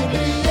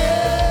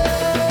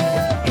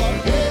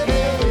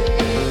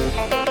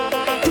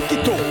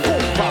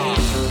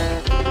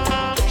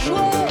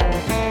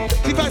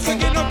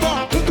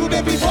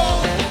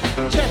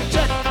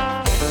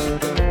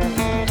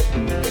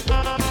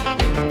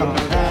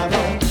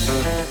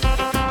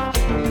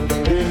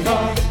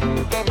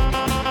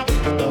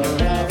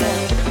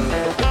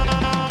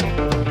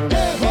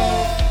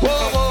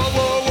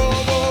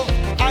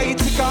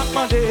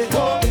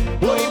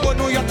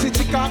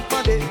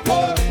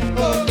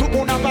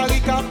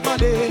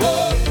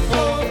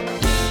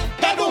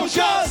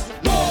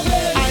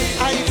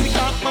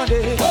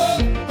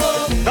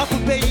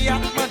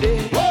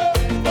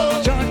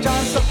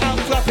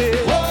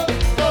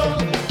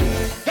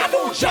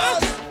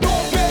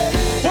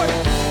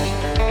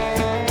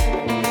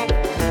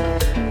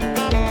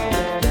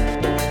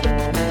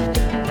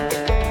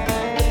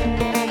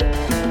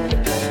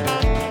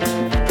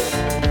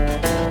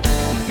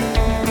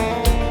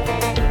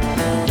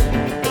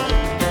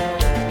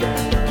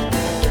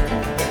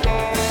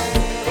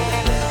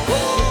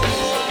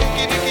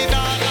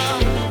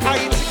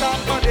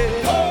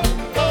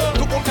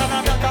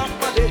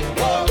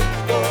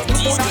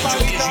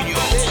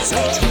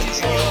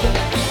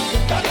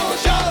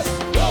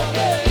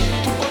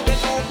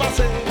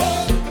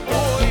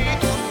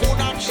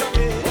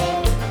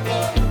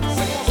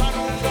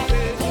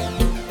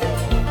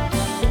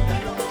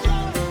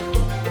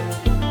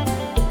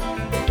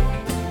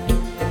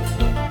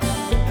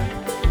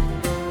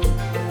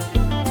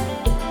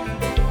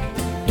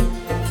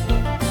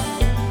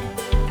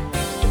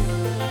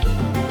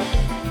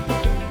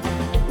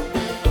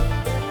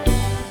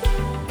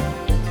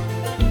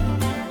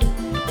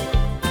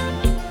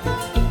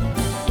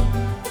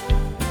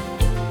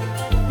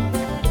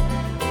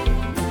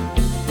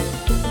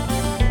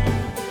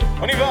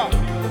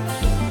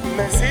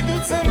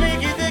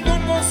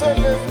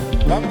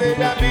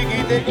la vie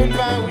qui te compte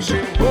pas où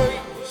chez moi.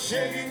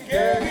 Cheri'm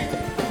guéri,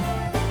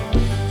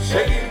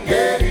 Cheri'm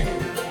guéri,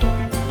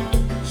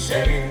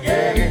 Cheri'm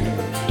guéri,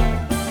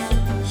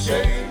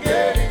 Cheri'm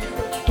guéri.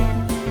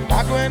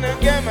 Pas quoi un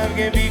gamme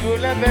avec bigo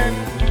la peine.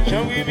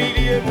 J'en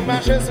humilié pour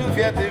marcher sous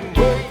fierté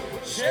moi.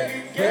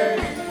 Cheri'm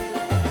guéri,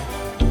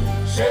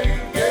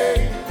 Cheri'm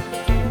guéri,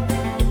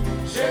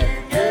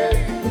 Cheri'm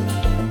guéri,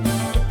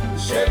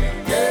 Cheri'm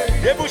guéri.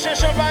 Déboucher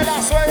champagne la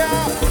soya,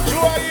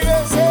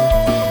 joyeux ça.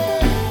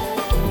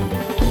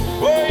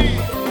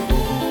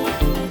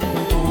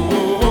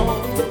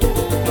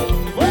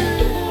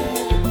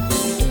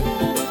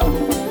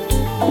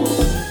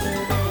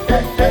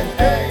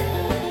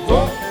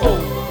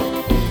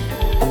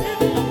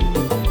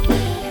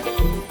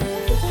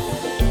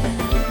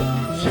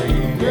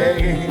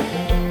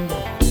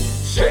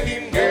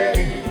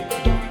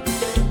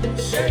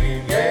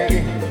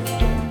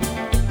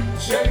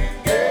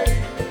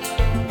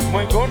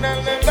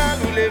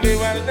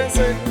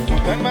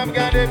 Quand m'a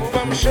regardé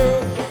pour me show,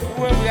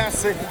 pour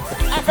embrasser,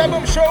 a fait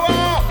pour me show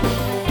up,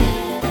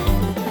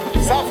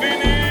 ça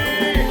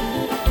finit.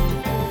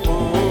 Oh,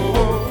 oh,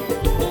 oh.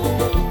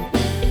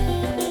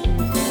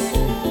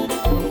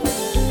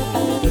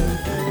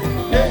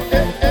 Hey,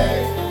 hey, hey.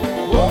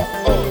 Oh,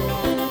 oh.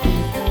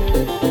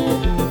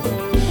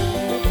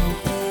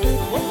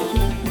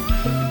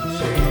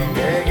 Cheri'm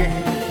guéri.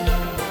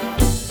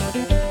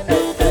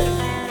 Hey,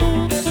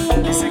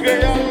 hey. Ici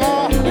Kreyol là.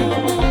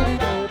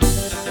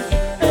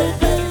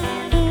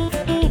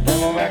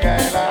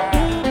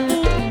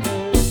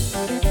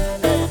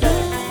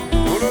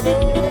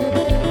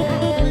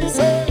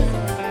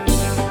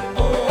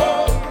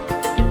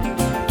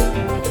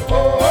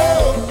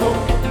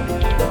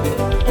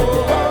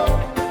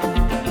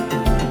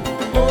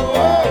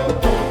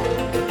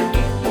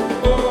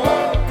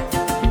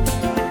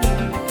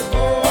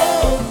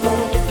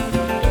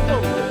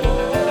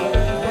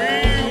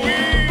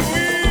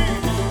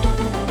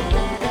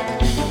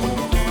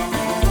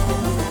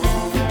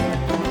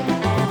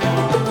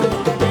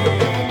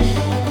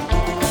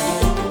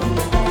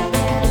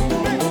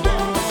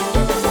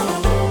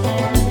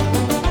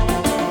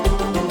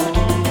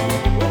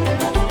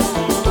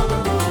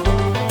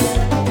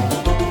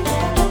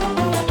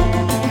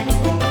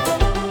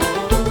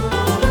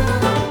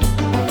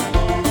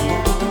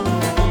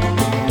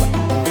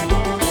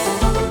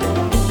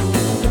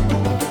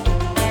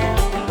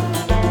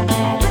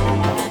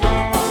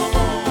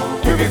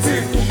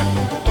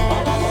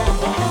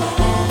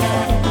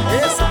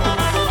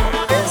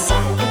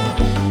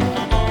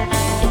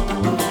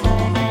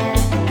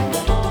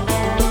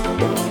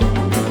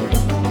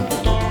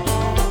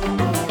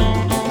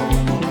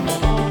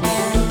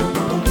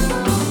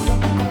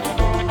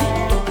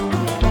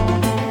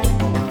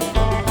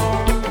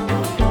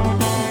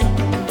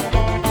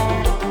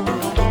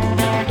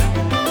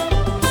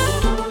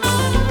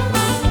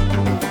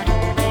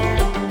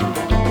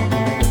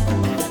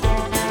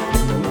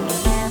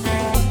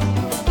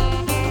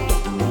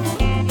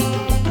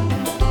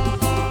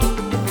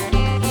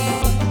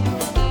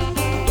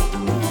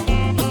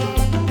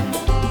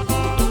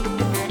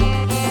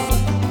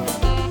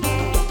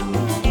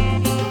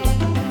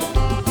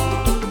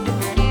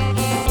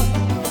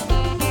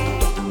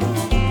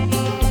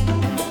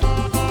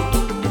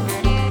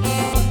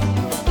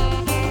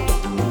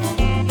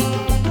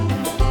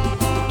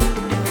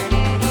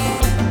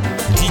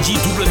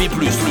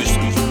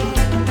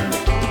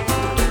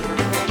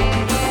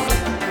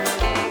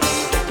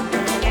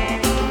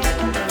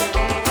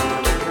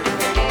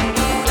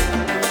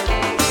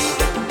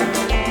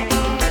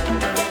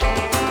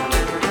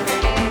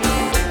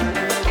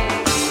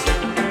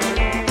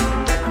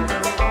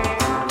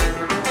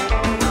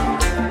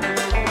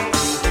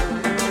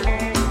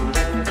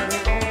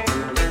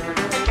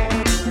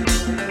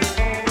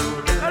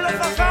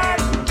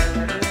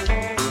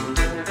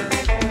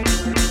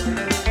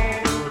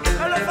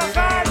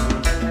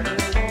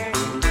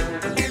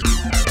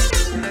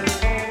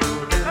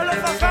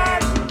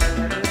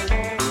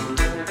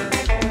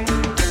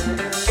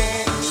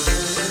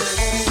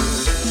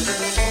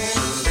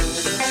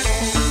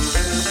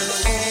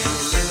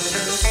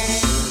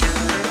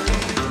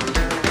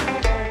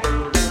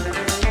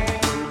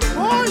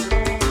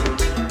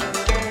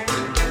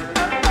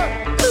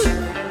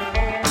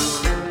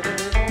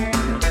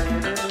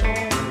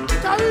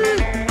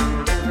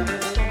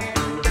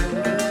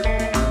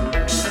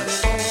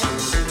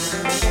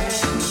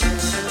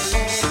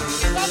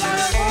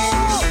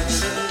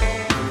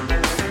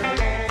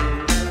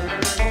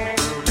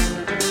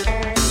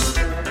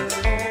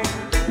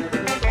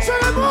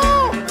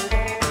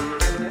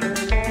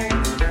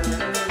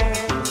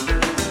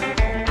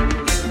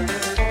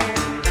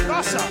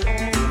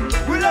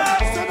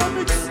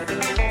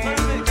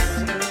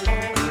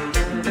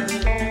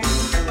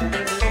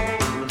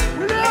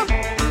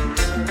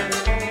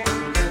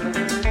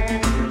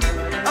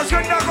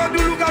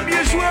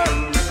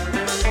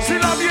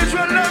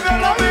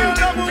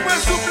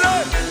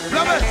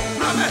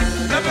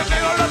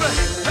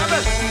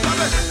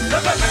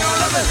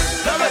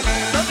 Love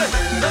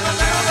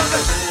it.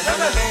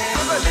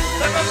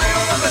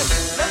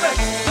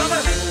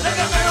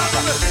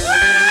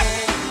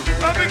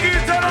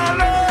 Amiguita,